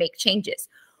in and make changes.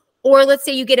 Or let's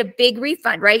say you get a big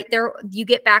refund, right? You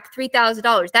get back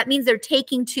 $3,000. That means they're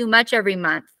taking too much every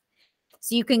month.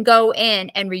 So you can go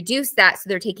in and reduce that so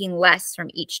they're taking less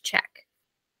from each check.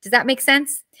 Does that make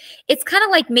sense? It's kind of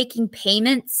like making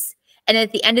payments, and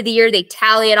at the end of the year, they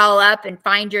tally it all up and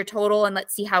find your total, and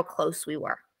let's see how close we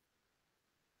were.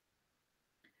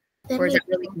 Or is that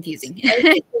really confusing? I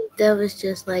think that was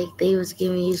just like they was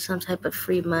giving you some type of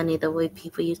free money, the way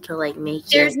people used to like make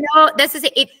There's it. no, that's just,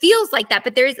 it feels like that,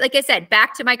 but there's, like I said,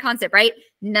 back to my concept, right?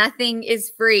 Nothing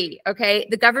is free, okay?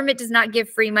 The government does not give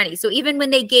free money. So even when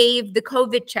they gave the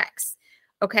COVID checks,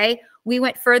 okay, we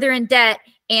went further in debt,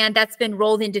 and that's been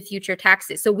rolled into future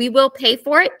taxes. So we will pay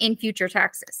for it in future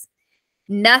taxes.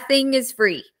 Nothing is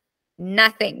free.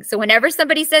 Nothing. So whenever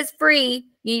somebody says free,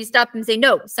 you need to stop and say,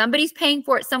 no, somebody's paying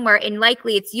for it somewhere, and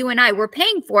likely it's you and I. We're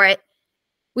paying for it.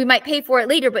 We might pay for it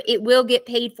later, but it will get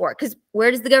paid for. Because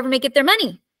where does the government get their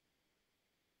money?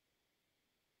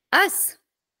 Us.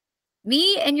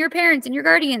 Me and your parents and your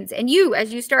guardians and you,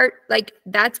 as you start, like,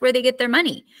 that's where they get their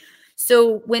money.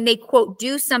 So when they, quote,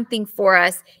 do something for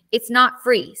us, it's not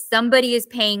free. Somebody is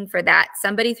paying for that,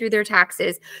 somebody through their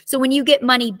taxes. So when you get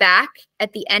money back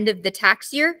at the end of the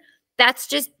tax year, that's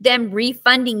just them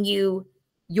refunding you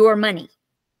your money.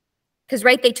 Because,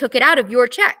 right, they took it out of your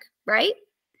check, right?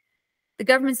 The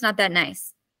government's not that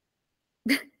nice.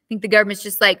 I think the government's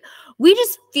just like, we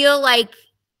just feel like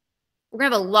we're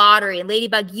going to have a lottery and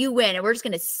Ladybug, you win, and we're just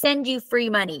going to send you free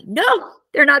money. No,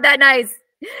 they're not that nice.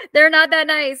 They're not that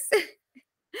nice.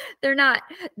 They're not.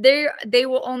 They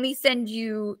will only send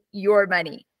you your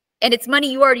money. And it's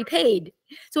money you already paid.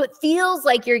 So it feels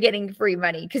like you're getting free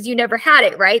money because you never had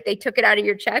it, right? They took it out of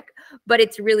your check, but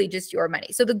it's really just your money.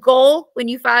 So the goal when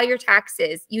you file your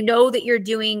taxes, you know that you're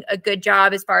doing a good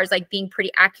job as far as like being pretty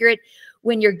accurate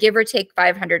when you're give or take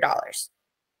 $500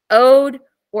 owed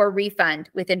or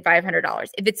refund within $500.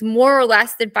 If it's more or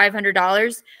less than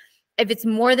 $500, if it's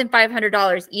more than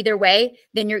 $500 either way,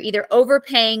 then you're either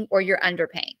overpaying or you're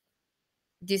underpaying.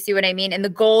 Do you see what I mean? And the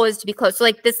goal is to be close. So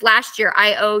like this last year,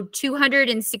 I owed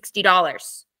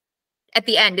 $260 at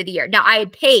the end of the year. Now I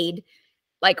had paid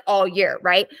like all year,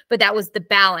 right? But that was the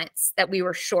balance that we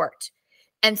were short.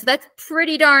 And so that's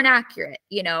pretty darn accurate,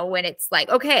 you know, when it's like,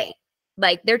 okay,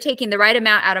 like they're taking the right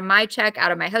amount out of my check,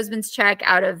 out of my husband's check,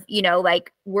 out of, you know,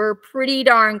 like we're pretty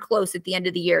darn close at the end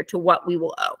of the year to what we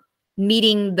will owe,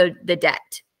 meeting the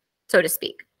debt, so to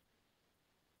speak.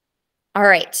 All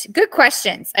right. Good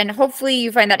questions. And hopefully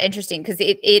you find that interesting because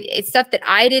it's stuff that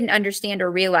I didn't understand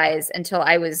or realize until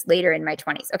I was later in my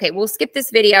 20s. Okay. We'll skip this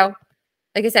video.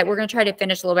 Like I said, we're going to try to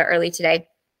finish a little bit early today.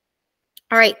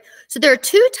 All right. So there are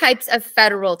two types of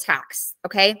federal tax.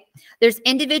 Okay. There's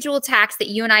individual tax that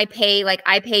you and I pay, like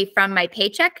I pay from my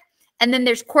paycheck. And then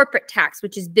there's corporate tax,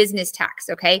 which is business tax.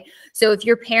 Okay. So if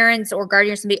your parents or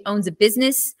guardian or somebody owns a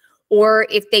business, or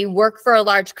if they work for a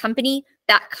large company,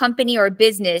 that company or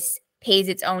business pays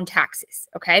its own taxes,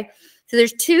 okay? So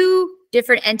there's two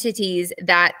different entities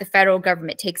that the federal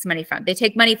government takes money from. They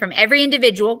take money from every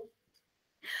individual,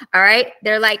 all right?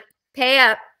 They're like, pay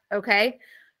up, okay?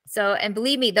 So, and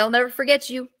believe me, they'll never forget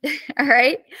you. All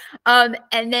right.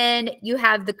 And then you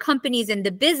have the companies and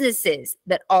the businesses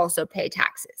that also pay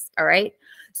taxes. All right.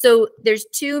 So there's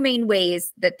two main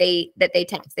ways that they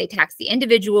tax. They tax the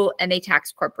individual and they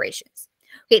tax corporations.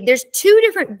 Okay, there's two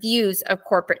different views of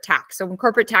corporate tax. So in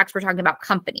corporate tax, we're talking about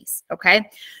companies, okay?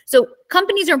 So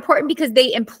companies are important because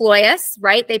they employ us,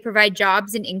 right? They provide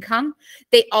jobs and income.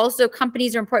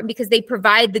 Companies are important because they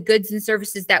provide the goods and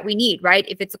services that we need, right?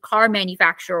 If it's a car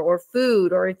manufacturer or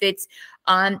food, or if it's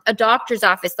a doctor's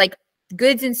office, like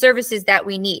goods and services that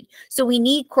we need. So we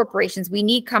need corporations, we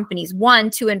need companies, one,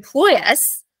 to employ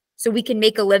us so we can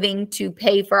make a living to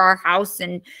pay for our house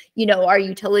and, you know, our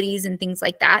utilities and things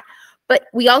like that. But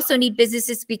we also need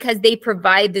businesses because they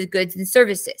provide the goods and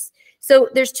services. So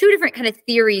there's two different kind of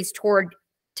theories toward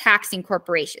taxing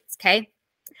corporations, okay?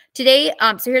 Today,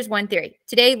 so here's one theory.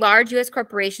 Today, large U.S.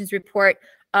 corporations report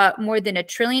more than $1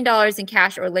 trillion in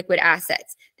cash or liquid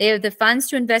assets. They have the funds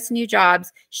to invest in new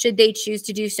jobs should they choose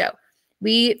to do so.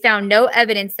 We found no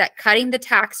evidence that cutting the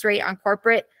tax rate on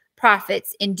corporate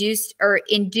profits induced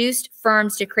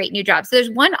firms to create new jobs. So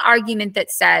there's one argument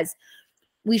that says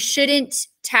we shouldn't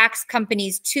tax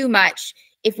companies too much.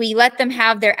 If we let them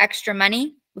have their extra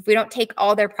money, if we don't take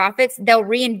all their profits, they'll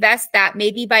reinvest that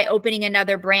maybe by opening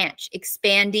another branch,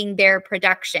 expanding their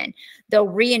production. They'll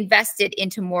reinvest it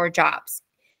into more jobs.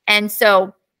 And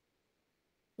so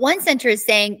one center is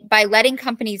saying by letting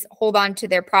companies hold on to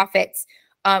their profits,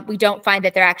 we don't find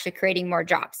that they're actually creating more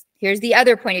jobs. Here's the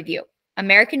other point of view.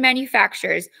 American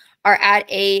manufacturers are at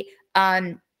a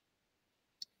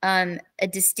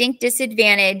distinct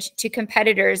disadvantage to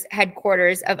competitors'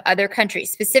 headquarters of other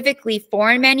countries. Specifically,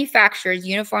 foreign manufacturers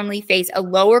uniformly face a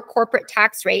lower corporate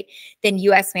tax rate than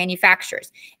U.S.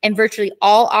 manufacturers, and virtually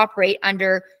all operate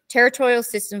under territorial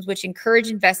systems which encourage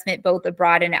investment both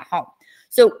abroad and at home.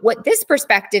 So what this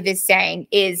perspective is saying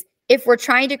is if we're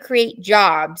trying to create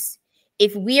jobs,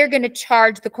 if we are going to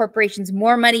charge the corporations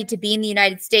more money to be in the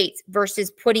United States versus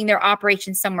putting their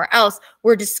operations somewhere else,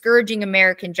 we're discouraging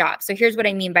American jobs. So here's what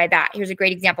I mean by that. Here's a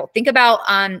great example. Think about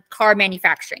car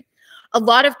manufacturing. A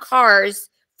lot of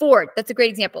cars, Ford, that's a great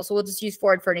example. So we'll just use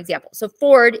Ford for an example. So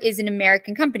Ford is an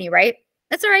American company, right?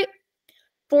 That's all right.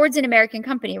 Ford's an American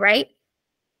company, right?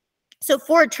 So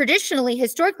Ford traditionally,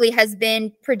 historically, has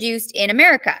been produced in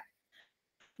America.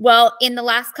 Well, in the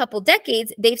last couple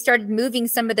decades, they've started moving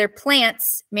some of their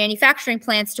plants, manufacturing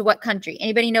plants, to what country?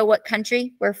 Anybody know what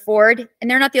country where Ford? And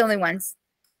they're not the only ones.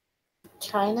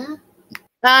 China?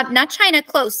 Not China,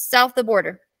 close, south of the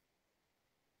border.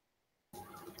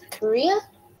 Korea?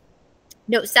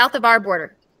 No, south of our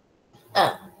border.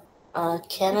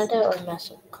 Canada or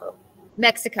Mexico?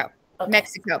 Mexico. Okay.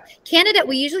 Mexico. Canada,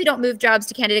 we usually don't move jobs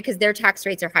to Canada because their tax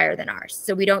rates are higher than ours.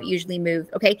 So we don't usually move.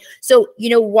 Okay. So you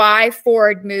know why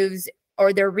Ford moves,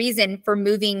 or their reason for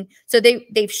moving. So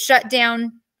they've shut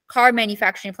down car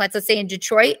manufacturing plants, let's say in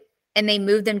Detroit, and they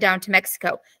moved them down to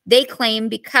Mexico. They claim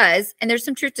because, and there's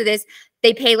some truth to this,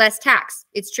 they pay less tax.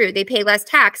 It's true. They pay less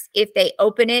tax if they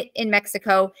open it in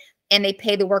Mexico, and they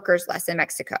pay the workers less in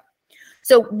Mexico.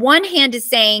 So one hand is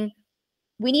saying,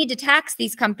 we need to tax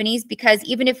these companies because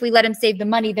even if we let them save the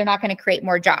money, they're not going to create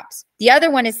more jobs. The other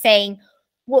one is saying,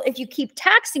 well, if you keep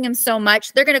taxing them so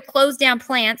much, they're going to close down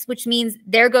plants, which means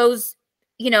there goes,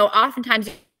 you know, oftentimes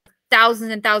thousands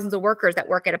and thousands of workers that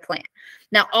work at a plant.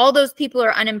 Now, all those people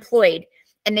are unemployed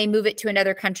and they move it to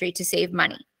another country to save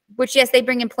money, which, yes, they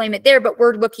bring employment there, but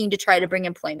we're looking to try to bring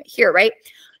employment here, right?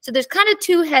 So there's kind of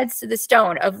two heads to the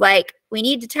stone of like, we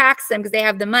need to tax them because they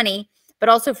have the money. But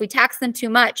also if we tax them too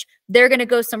much, they're going to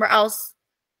go somewhere else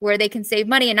where they can save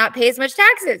money and not pay as much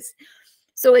taxes.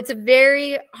 So it's a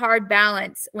very hard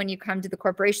balance when you come to the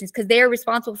corporations because they are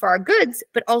responsible for our goods,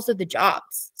 but also the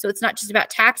jobs. So it's not just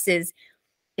about taxes,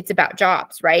 it's about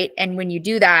jobs, right? And when you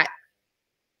do that,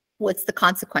 what's the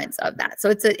consequence of that?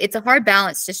 So it's a hard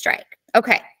balance to strike.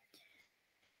 Okay.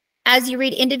 As you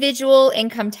read individual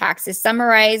income taxes,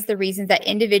 summarize the reasons that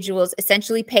individuals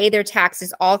essentially pay their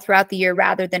taxes all throughout the year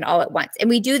rather than all at once. And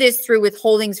we do this through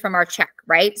withholdings from our check,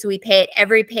 right? So we pay it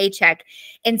every paycheck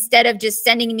instead of just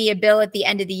sending me a bill at the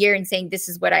end of the year and saying, this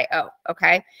is what I owe,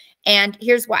 okay? And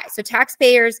here's why. So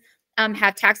taxpayers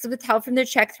have taxes withheld from their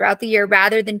check throughout the year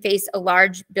rather than face a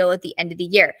large bill at the end of the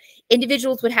year.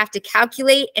 Individuals would have to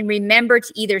calculate and remember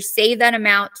to either save that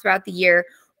amount throughout the year,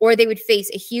 or they would face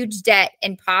a huge debt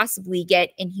and possibly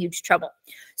get in huge trouble.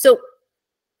 So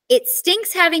it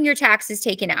stinks having your taxes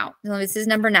taken out. So this is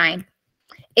number 9.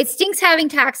 It stinks having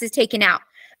taxes taken out,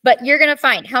 but you're going to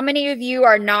find how many of you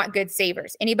are not good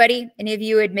savers? Anybody? Any of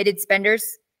you admitted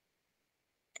spenders?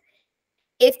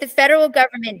 If the federal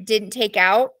government didn't take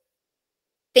out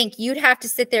think you'd have to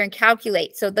sit there and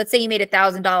calculate. So let's say you made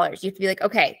 $1,000. You have to be like,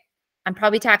 okay, I'm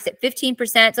probably taxed at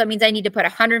 15%. So it means I need to put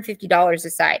 $150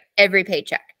 aside every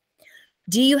paycheck.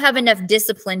 Do you have enough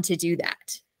discipline to do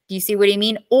that? Do you see what I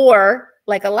mean? Or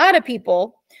like a lot of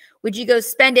people, would you go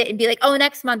spend it and be like, oh,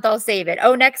 next month I'll save it.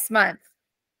 Oh, next month.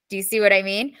 Do you see what I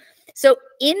mean? So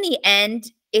in the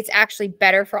end, it's actually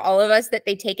better for all of us that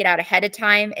they take it out ahead of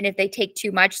time. And if they take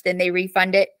too much, then they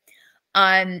refund it.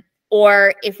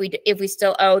 Or if we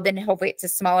still owe, then hopefully it's a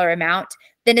smaller amount.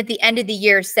 Then at the end of the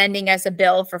year, sending us a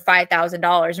bill for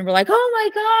 $5,000. And we're like, oh my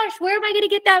gosh, where am I going to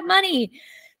get that money?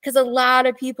 Because a lot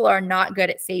of people are not good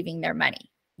at saving their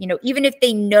money. You know, even if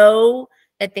they know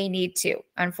that they need to.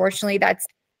 Unfortunately,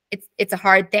 it's a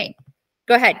hard thing.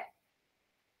 Go ahead.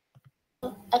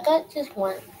 I got just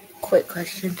one quick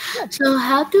question. So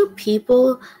how do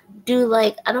people do,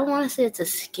 like, I don't want to say it's a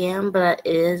scam, but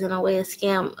it is in a way a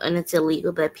scam, and it's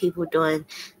illegal that people doing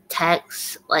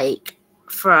tax, like,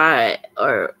 fraud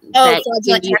or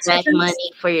give you back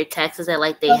money for your taxes at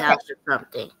like their house or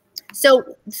something. So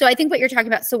I think what you're talking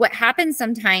about. So what happens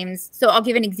sometimes, so I'll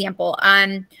give an example.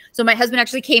 So my husband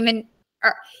actually came in,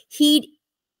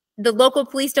 the local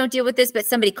police don't deal with this, but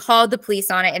somebody called the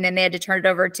police on it and then they had to turn it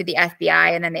over to the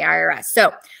FBI and then the IRS.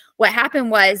 So what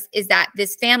happened is that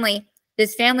this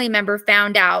family member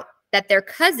found out that their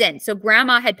cousin, so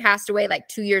grandma had passed away like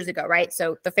 2 years ago, right?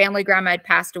 So the family grandma had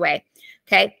passed away.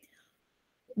 Okay.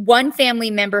 One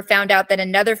family member found out that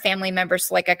another family member,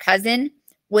 so like a cousin,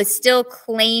 was still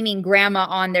claiming grandma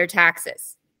on their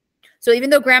taxes. So even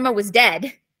though grandma was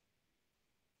dead,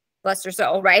 bless her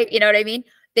soul, right? You know what I mean?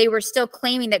 They were still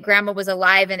claiming that grandma was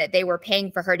alive and that they were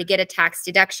paying for her to get a tax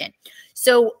deduction.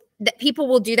 So that people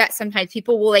will do that sometimes.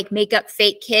 People will like make up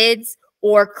fake kids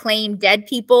or claim dead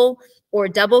people or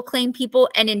double claim people.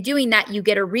 And in doing that, you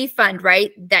get a refund,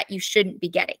 right, that you shouldn't be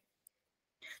getting.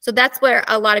 So that's where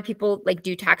a lot of people like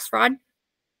do tax fraud,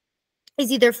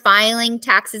 is either filing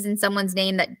taxes in someone's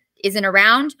name that isn't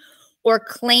around or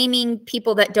claiming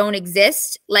people that don't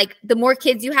exist. Like the more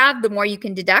kids you have, the more you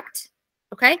can deduct.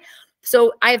 Okay.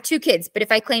 So I have 2 kids, but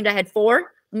if I claimed I had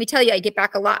 4, let me tell you, I get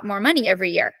back a lot more money every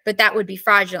year, but that would be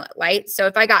fraudulent, right? So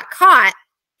if I got caught,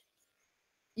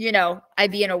 you know,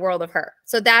 I'd be in a world of hurt.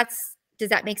 So does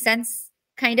that make sense?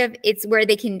 Kind of, it's where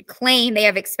they can claim they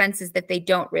have expenses that they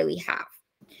don't really have.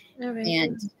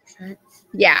 And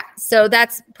yeah, so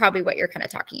that's probably what you're kind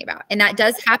of talking about. And that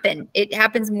does happen. It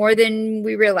happens more than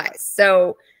we realize.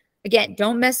 So again,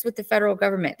 don't mess with the federal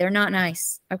government. They're not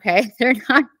nice. Okay. They're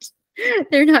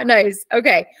not nice.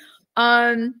 Okay.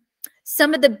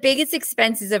 Some of the biggest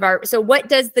expenses of so what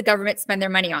does the government spend their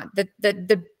money on?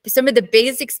 Some of the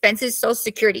biggest expenses, Social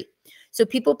Security. So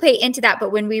people pay into that,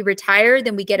 but when we retire,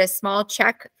 then we get a small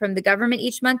check from the government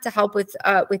each month to help with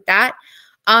that.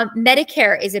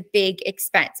 Medicare is a big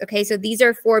expense. Okay. So these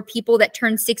are for people that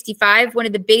turn 65. One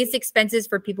of the biggest expenses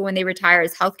for people when they retire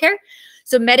is healthcare.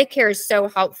 So Medicare is so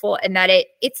helpful in that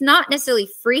it's not necessarily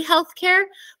free healthcare,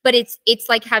 but it's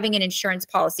like having an insurance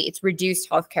policy. It's reduced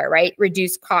healthcare, right?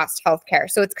 Reduced cost healthcare.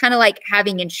 So it's kind of like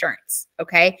having insurance.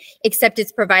 Okay. Except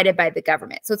it's provided by the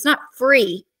government. So it's not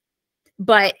free,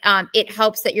 but it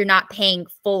helps that you're not paying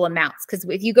full amounts. Because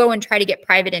if you go and try to get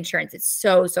private insurance, it's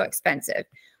so expensive.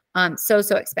 So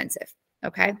expensive.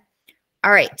 Okay.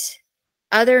 All right.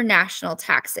 Other national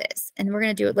taxes. And we're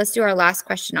going to let's do our last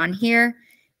question on here.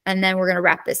 And then we're going to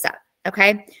wrap this up.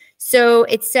 Okay. So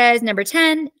it says number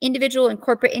 10, individual and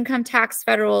corporate income tax,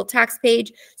 federal tax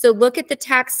page. So look at the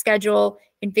tax schedule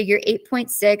in figure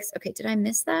 8.6. Okay. Did I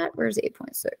miss that? Where's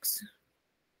 8.6?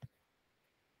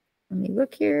 Let me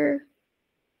look here.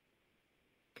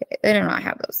 Okay. They do not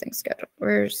have those things scheduled.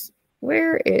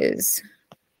 Where is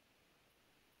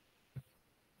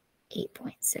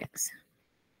 8.6?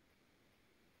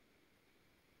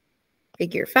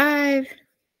 Figure 5.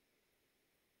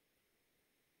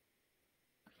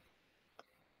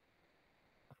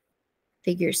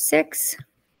 Figure 6.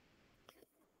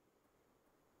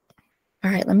 All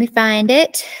right, let me find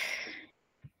it.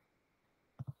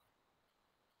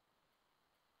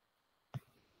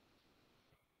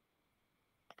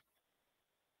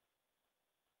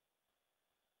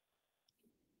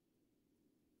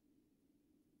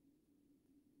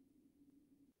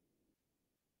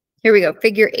 Here we go.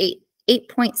 Figure 8,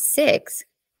 8.6.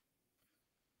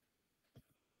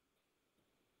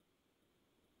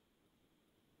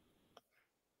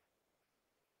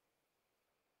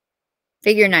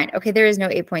 Figure 9. Okay, there is no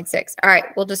 8.6. All right,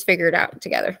 we'll just figure it out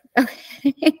together.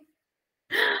 Okay.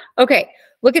 Okay,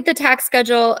 look at the tax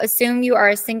schedule. Assume you are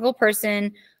a single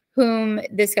person whom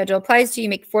this schedule applies to. You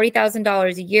make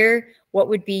 $40,000 a year. what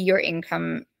would be your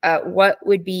income? What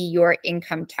would be your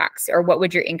income tax, or what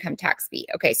would your income tax be?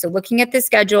 Okay, so looking at the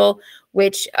schedule,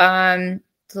 which so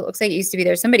it looks like it used to be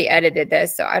there. Somebody edited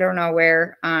this, so I don't know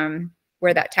where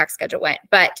that tax schedule went.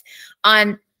 But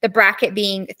on the bracket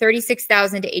being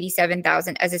 36,000 to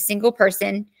 87,000 as a single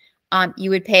person, you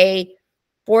would pay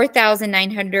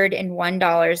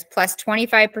 $4,901 plus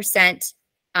 25%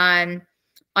 on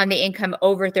the income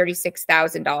over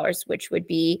 $36,000, which would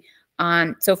be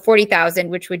so 40,000,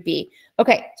 which would be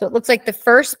okay. So it looks like the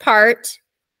first part.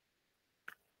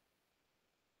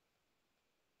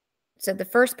 So the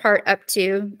first part up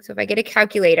to, so if I get a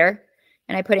calculator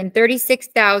and I put in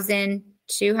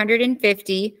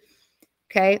 36,250,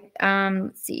 okay,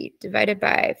 let's see, divided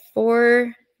by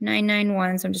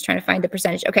 4,991. So I'm just trying to find the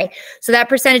percentage. Okay, so that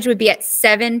percentage would be at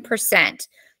 7%.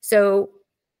 So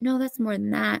no, that's more than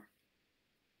that.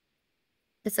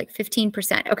 That's like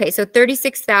 15%. Okay, so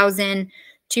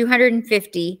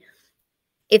 36,250.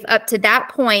 If up to that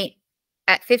point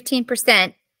at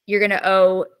 15%, you're going to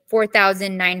owe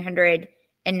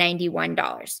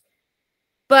 $4,991.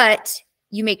 But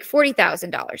you make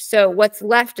 $40,000. So what's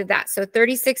left of that? So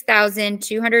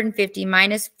 36,250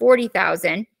 minus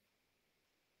 40,000.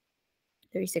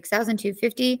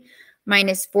 36,250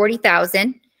 minus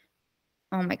 40,000.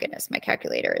 Oh my goodness, my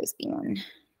calculator is being.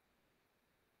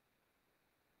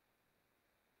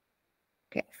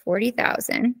 Okay,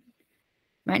 40,000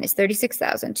 minus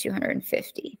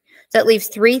 36,250. So that leaves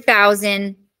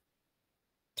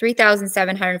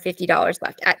 $3,750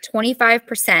 left at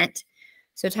 25%.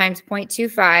 So times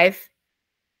 0.25.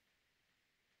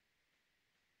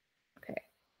 Okay.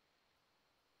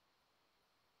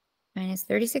 Minus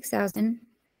 36,000.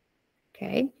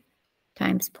 Okay.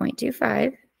 Times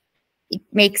 0.25. It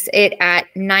makes it at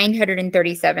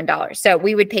 $937. So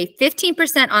we would pay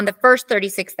 15% on the first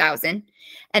 36,000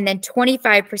 and then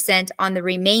 25% on the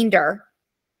remainder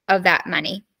of that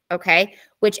money. Okay,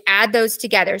 which add those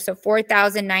together. So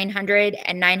 4,900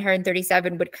 and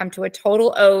 937 would come to a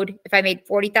total owed. If I made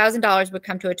 $40,000, would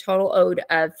come to a total owed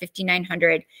of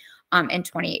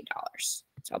 $5,928.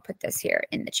 So I'll put this here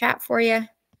in the chat for you.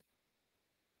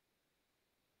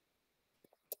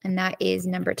 And that is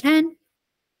number 10.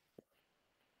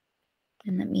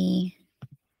 And let me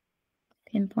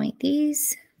pinpoint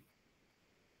these.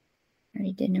 I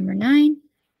already did number 9.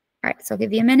 All right, so I'll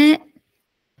give you a minute.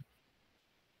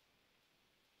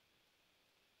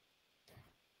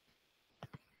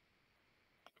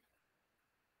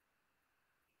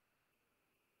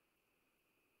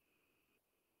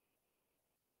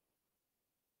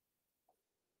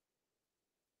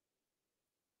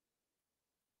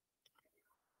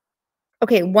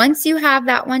 Okay, once you have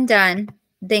that one done,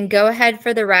 then go ahead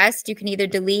for the rest. You can either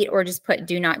delete or just put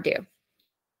do not do.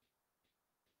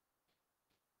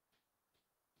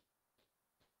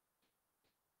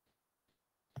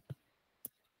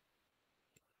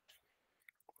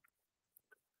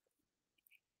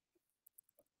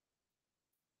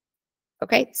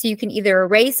 Okay, so you can either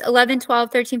erase 11,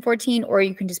 12, 13, 14, or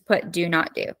you can just put do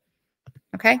not do.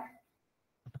 Okay.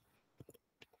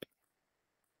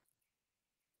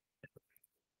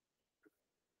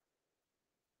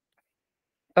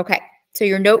 Okay, so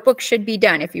your notebook should be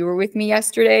done. If you were with me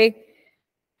yesterday,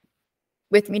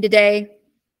 with me today,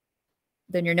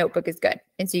 then your notebook is good.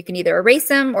 And so you can either erase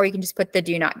them or you can just put the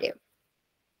do not do.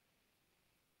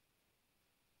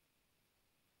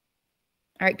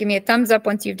 All right, give me a thumbs up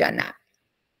once you've done that.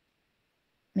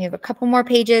 We have a couple more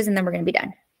pages and then we're going to be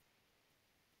done.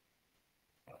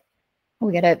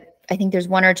 I think there's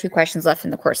 1 or 2 questions left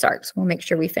in the course arc, so we'll make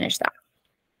sure we finish that.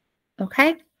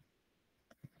 Okay.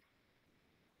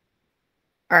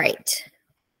 All right.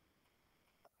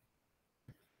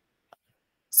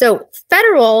 So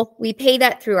federal, we pay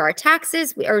that through our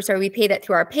taxes, we pay that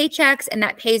through our paychecks, and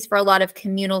that pays for a lot of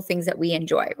communal things that we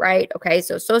enjoy, right? Okay,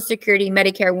 so Social Security,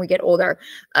 Medicare when we get older,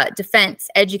 defense,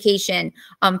 education,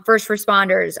 first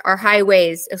responders, our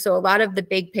highways, so a lot of the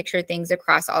big picture things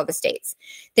across all the states.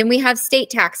 Then we have state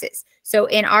taxes. So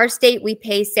in our state, we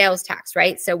pay sales tax,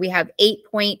 right? So we have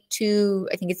 8.2,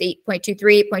 I think it's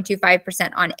 8.23,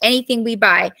 8.25% on anything we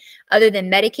buy other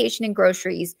than medication and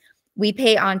groceries, we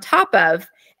pay on top of.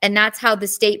 And that's how the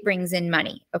state brings in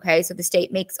money. Okay, so the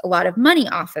state makes a lot of money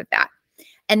off of that.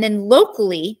 And then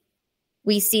locally,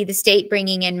 we see the state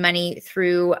bringing in money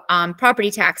through property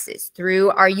taxes,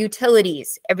 through our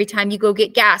utilities. Every time you go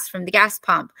get gas from the gas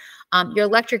pump, your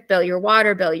electric bill, your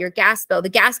water bill, your gas bill. The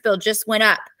gas bill just went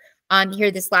up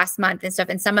here this last month and stuff.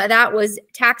 And some of that was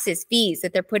taxes, fees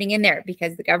that they're putting in there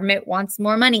because the government wants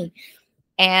more money.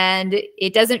 And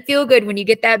it doesn't feel good when you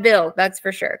get that bill, that's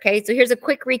for sure. Okay, so here's a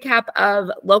quick recap of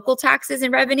local taxes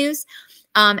and revenues.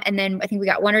 And then I think we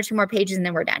got 1 or 2 more pages and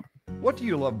then we're done. What do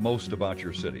you love most about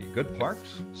your city? Good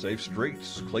parks, safe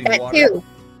streets, clean That water? too.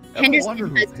 Ever wonder Henderson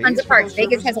who has pays tons of for parks. those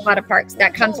Vegas has a services? lot of parks.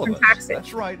 That Well, comes all from of us. taxes.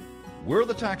 That's right. We're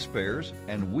the taxpayers,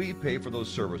 and we pay for those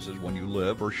services when you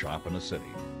live or shop in a city.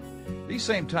 These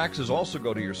same taxes also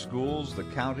go to your schools, the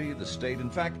county, the state. In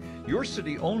fact, your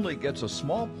city only gets a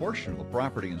small portion of the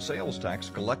property and sales tax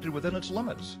collected within its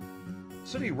limits.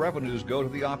 City revenues go to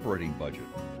the operating budget,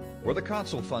 where the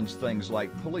council funds things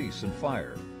like police and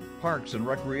fire, parks and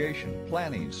recreation,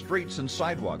 planning, streets and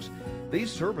sidewalks.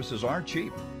 These services aren't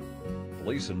cheap.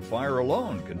 Police and fire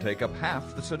alone can take up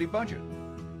half the city budget.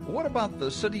 But what about the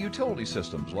city utility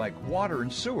systems like water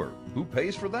and sewer? Who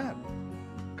pays for that?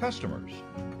 Customers.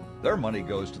 Their money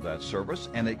goes to that service,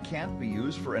 and it can't be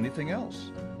used for anything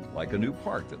else, like a new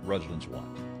park that residents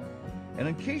want. And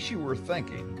in case you were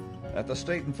thinking that the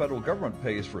state and federal government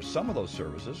pays for some of those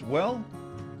services, well,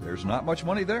 there's not much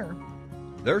money there.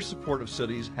 Their support of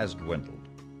cities has dwindled.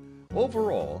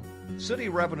 Overall, city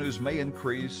revenues may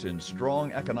increase in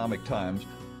strong economic times,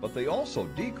 but they also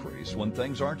decrease when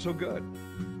things aren't so good.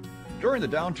 During the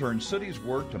downturn, cities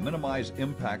work to minimize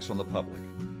impacts on the public.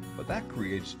 But that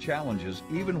creates challenges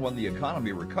even when the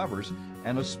economy recovers,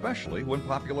 and especially when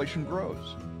population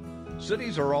grows.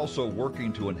 Cities are also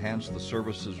working to enhance the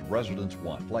services residents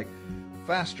want, like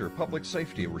faster public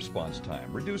safety response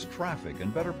time, reduced traffic,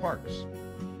 and better parks.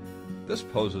 This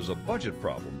poses a budget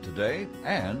problem today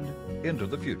and into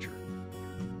the future.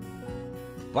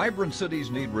 Vibrant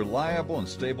cities need reliable and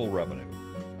stable revenue.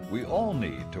 We all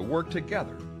need to work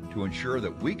together to ensure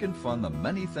that we can fund the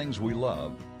many things we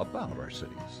love about our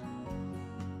cities.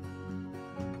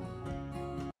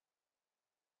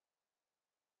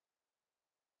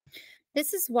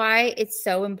 This is why it's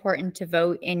so important to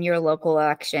vote in your local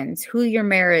elections, who your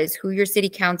mayor is, who your city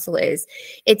council is.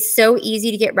 It's so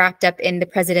easy to get wrapped up in the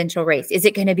presidential race. Is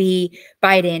it going to be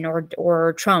Biden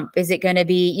or Trump? Is it going to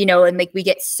be, and like we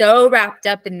get so wrapped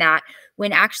up in that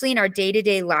when actually in our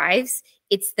day-to-day lives,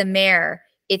 it's the mayor,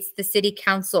 it's the city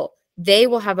council. They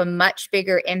will have a much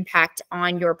bigger impact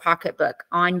on your pocketbook,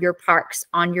 on your parks,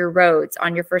 on your roads,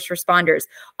 on your first responders,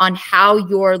 on how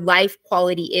your life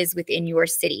quality is within your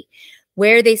city,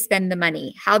 where they spend the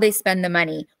money, how they spend the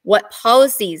money, what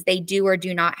policies they do or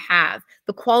do not have,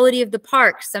 the quality of the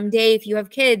park. Someday, if you have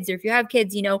kids or if you have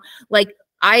kids, like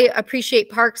I appreciate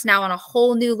parks now on a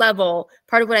whole new level.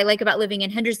 Part of what I like about living in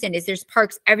Henderson is there's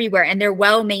parks everywhere and they're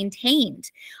well maintained.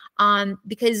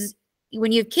 Because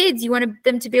when you have kids, you want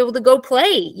them to be able to go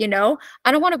play,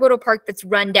 I don't want to go to a park that's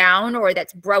run down or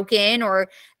that's broken or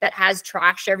that has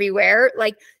trash everywhere.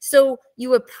 So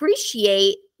you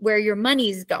appreciate where your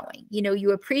money's going.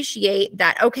 You appreciate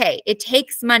that, okay, it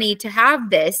takes money to have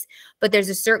this, but there's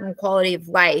a certain quality of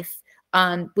life,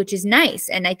 which is nice.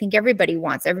 And I think everybody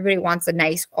wants a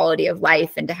nice quality of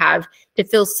life and to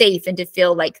feel safe and to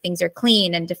feel like things are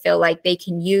clean and to feel like they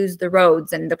can use the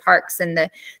roads and the parks and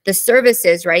the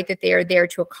services, right, that they are there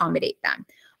to accommodate them.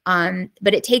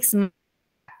 But it takes,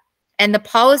 and the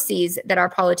policies that our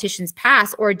politicians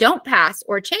pass or don't pass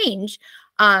or change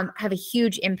have a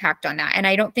huge impact on that. And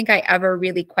I don't think I ever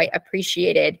really quite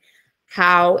appreciated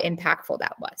how impactful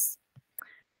that was.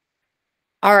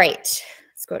 All right,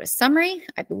 let's go to summary.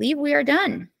 I believe we are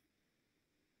done.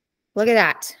 Look at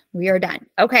that. We are done.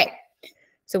 Okay.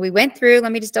 So we went through,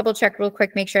 let me just double check real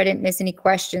quick, make sure I didn't miss any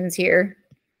questions here.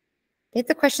 I hit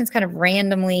the questions kind of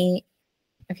randomly.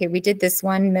 Okay, we did this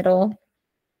one middle.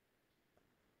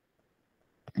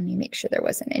 Let me make sure there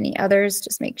wasn't any others.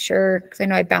 Just make sure, because I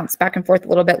know I bounced back and forth a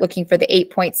little bit looking for the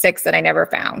 8.6 that I never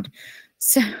found.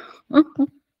 So,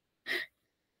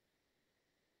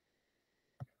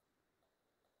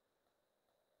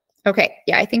 okay,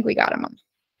 yeah, I think we got them all.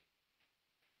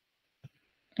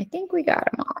 I think we got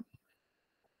them all.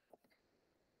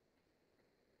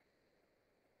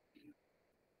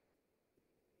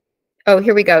 Oh,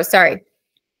 here we go. Sorry.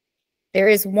 There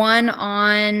is one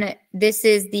on, this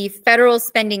is the federal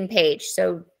spending page.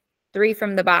 So 3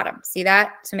 from the bottom. See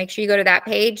that? So make sure you go to that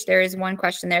page. There is one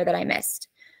question there that I missed.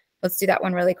 Let's do that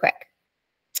one really quick.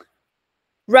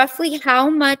 Roughly how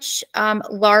much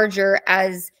larger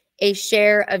as a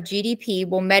share of GDP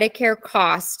will Medicare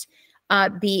cost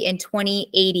be in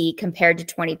 2080 compared to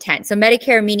 2010? So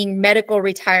Medicare meaning medical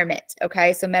retirement,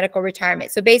 okay? So medical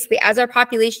retirement. So basically, as our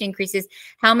population increases,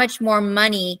 how much more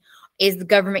money is the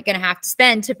government going to have to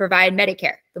spend to provide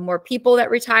Medicare? The more people that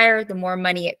retire, the more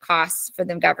money it costs for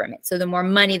the government. So the more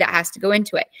money that has to go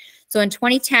into it. So in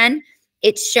 2010,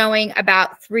 it's showing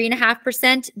about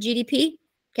 3.5% GDP.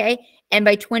 Okay. And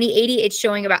by 2080, it's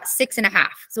showing about 6.5.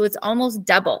 So it's almost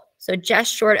double. So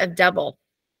just short of double.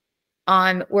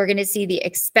 We're going to see the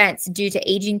expense due to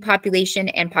aging population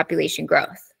and population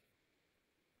growth.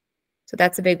 So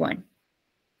that's a big one.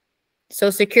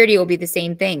 Social Security will be the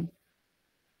same thing.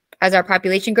 As our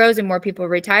population grows and more people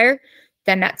retire,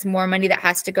 then that's more money that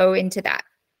has to go into that.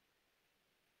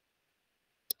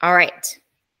 All right.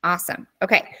 Awesome.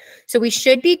 Okay. So we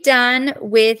should be done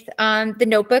with the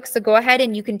notebook. So go ahead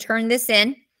and you can turn this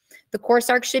in. The course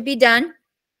arc should be done.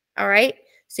 All right.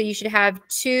 So you should have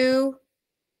 2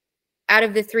 out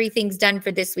of the 3 things done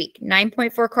for this week.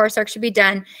 9.4 course arc should be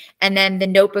done. And then the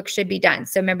notebook should be done.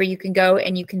 So remember, you can go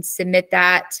and you can submit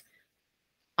that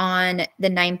on the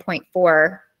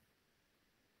 9.4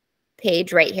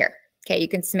 page right here. Okay. You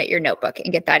can submit your notebook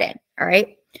and get that in. All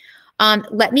right.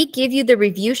 Let me give you the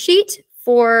review sheet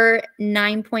for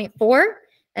 9.4,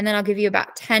 and then I'll give you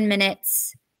about 10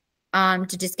 minutes to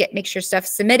just make sure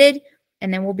stuff's submitted,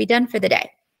 and then we'll be done for the day.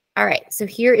 All right, so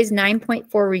here is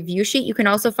 9.4 review sheet. You can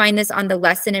also find this on the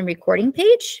lesson and recording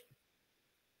page.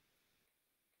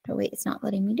 Oh, wait, it's not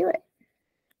letting me do it.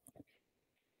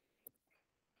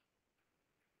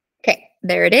 Okay,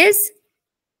 there it is.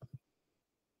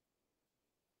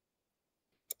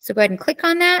 So go ahead and click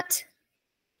on that.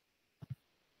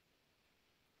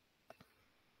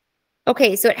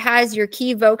 Okay, so it has your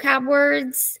key vocab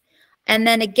words, and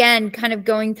then again, kind of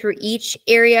going through each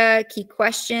area, key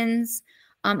questions,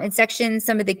 and sections,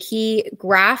 some of the key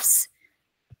graphs,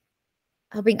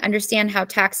 helping understand how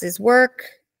taxes work.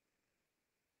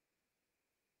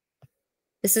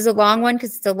 This is a long one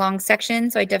because it's a long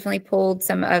section, so I definitely pulled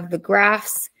some of the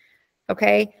graphs,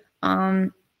 okay,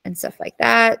 and stuff like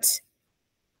that,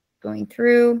 going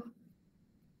through.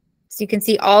 So you can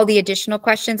see all the additional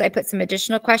questions. I put some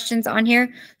additional questions on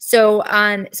here. So,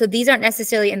 so these aren't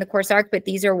necessarily in the course arc, but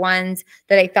these are ones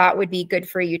that I thought would be good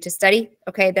for you to study,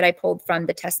 okay, that I pulled from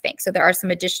the test bank. So there are some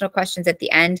additional questions at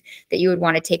the end that you would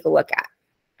want to take a look at.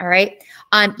 All right.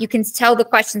 You can tell the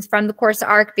questions from the course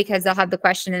arc because they'll have the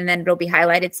question and then it'll be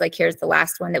highlighted. So like, here's the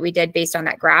last one that we did based on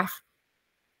that graph.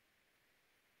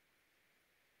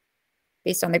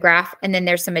 Based on the graph. And then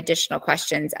there's some additional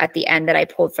questions at the end that I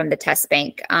pulled from the test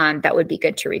bank that would be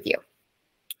good to review.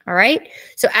 All right.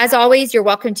 So as always, you're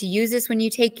welcome to use this when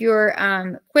you take your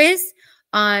quiz.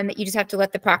 You just have to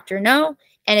let the proctor know.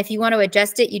 And if you want to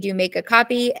adjust it, you do make a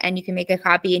copy, and you can make a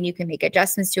copy and you can make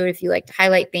adjustments to it if you like to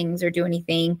highlight things or do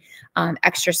anything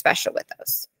extra special with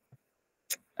those.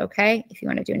 Okay. If you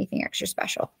want to do anything extra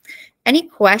special. Any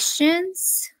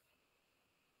questions?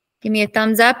 Give me a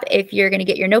thumbs up if you're going to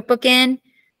get your notebook in,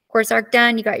 course arc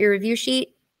done, you got your review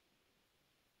sheet.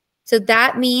 So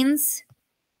that means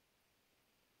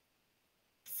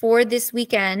for this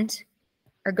weekend,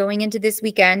 or going into this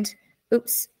weekend,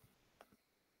 oops,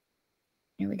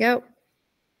 here we go.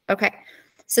 Okay,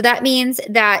 so that means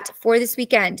that for this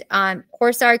weekend,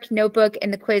 course arc, notebook,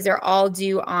 and the quiz are all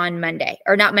due on Monday,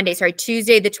 or not Monday, sorry,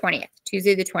 Tuesday the 20th,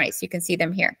 Tuesday the 20th, so you can see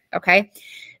them here, okay?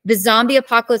 The Zombie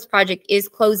Apocalypse Project is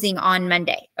closing on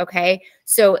Monday, okay?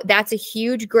 So that's a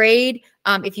huge grade.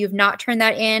 If you have not turned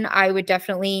that in, I would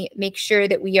definitely make sure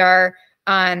that we are,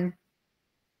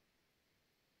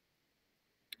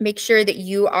 make sure that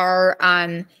you are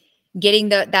getting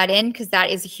that in, because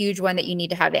that is a huge one that you need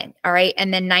to have in, all right?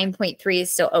 And then 9.3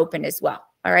 is still open as well,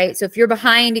 all right? So if you're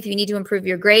behind, if you need to improve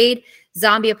your grade,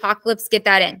 Zombie Apocalypse, get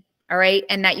that in. All right.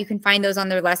 And that you can find those on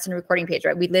their lesson recording page,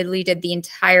 right? We literally did the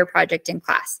entire project in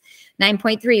class.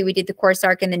 9.3, we did the course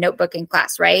arc and the notebook in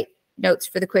class, right? Notes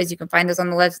for the quiz. You can find those on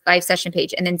the live session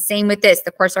page. And then same with this,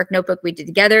 the course arc notebook we did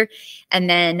together, and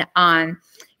then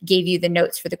gave you the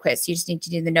notes for the quiz. So you just need to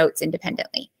do the notes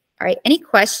independently. All right. Any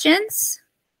questions?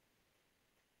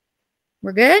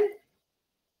 We're good?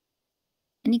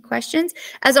 Any questions?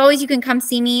 As always, you can come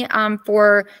see me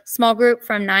for small group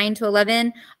from 9 to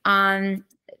 11.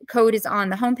 Code is on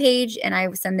the homepage, and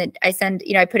I send,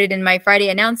 you know, I put it in my Friday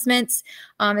announcements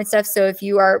and stuff. So if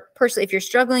you are personally, if you're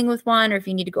struggling with one, or if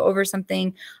you need to go over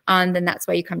something, then that's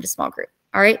why you come to small group.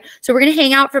 All right. So we're going to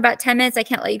hang out for about 10 minutes. I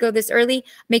can't let you go this early.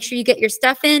 Make sure you get your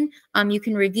stuff in. You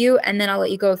can review, and then I'll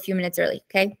let you go a few minutes early.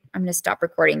 Okay. I'm going to stop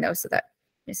recording though, so that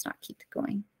it's not keep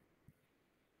going.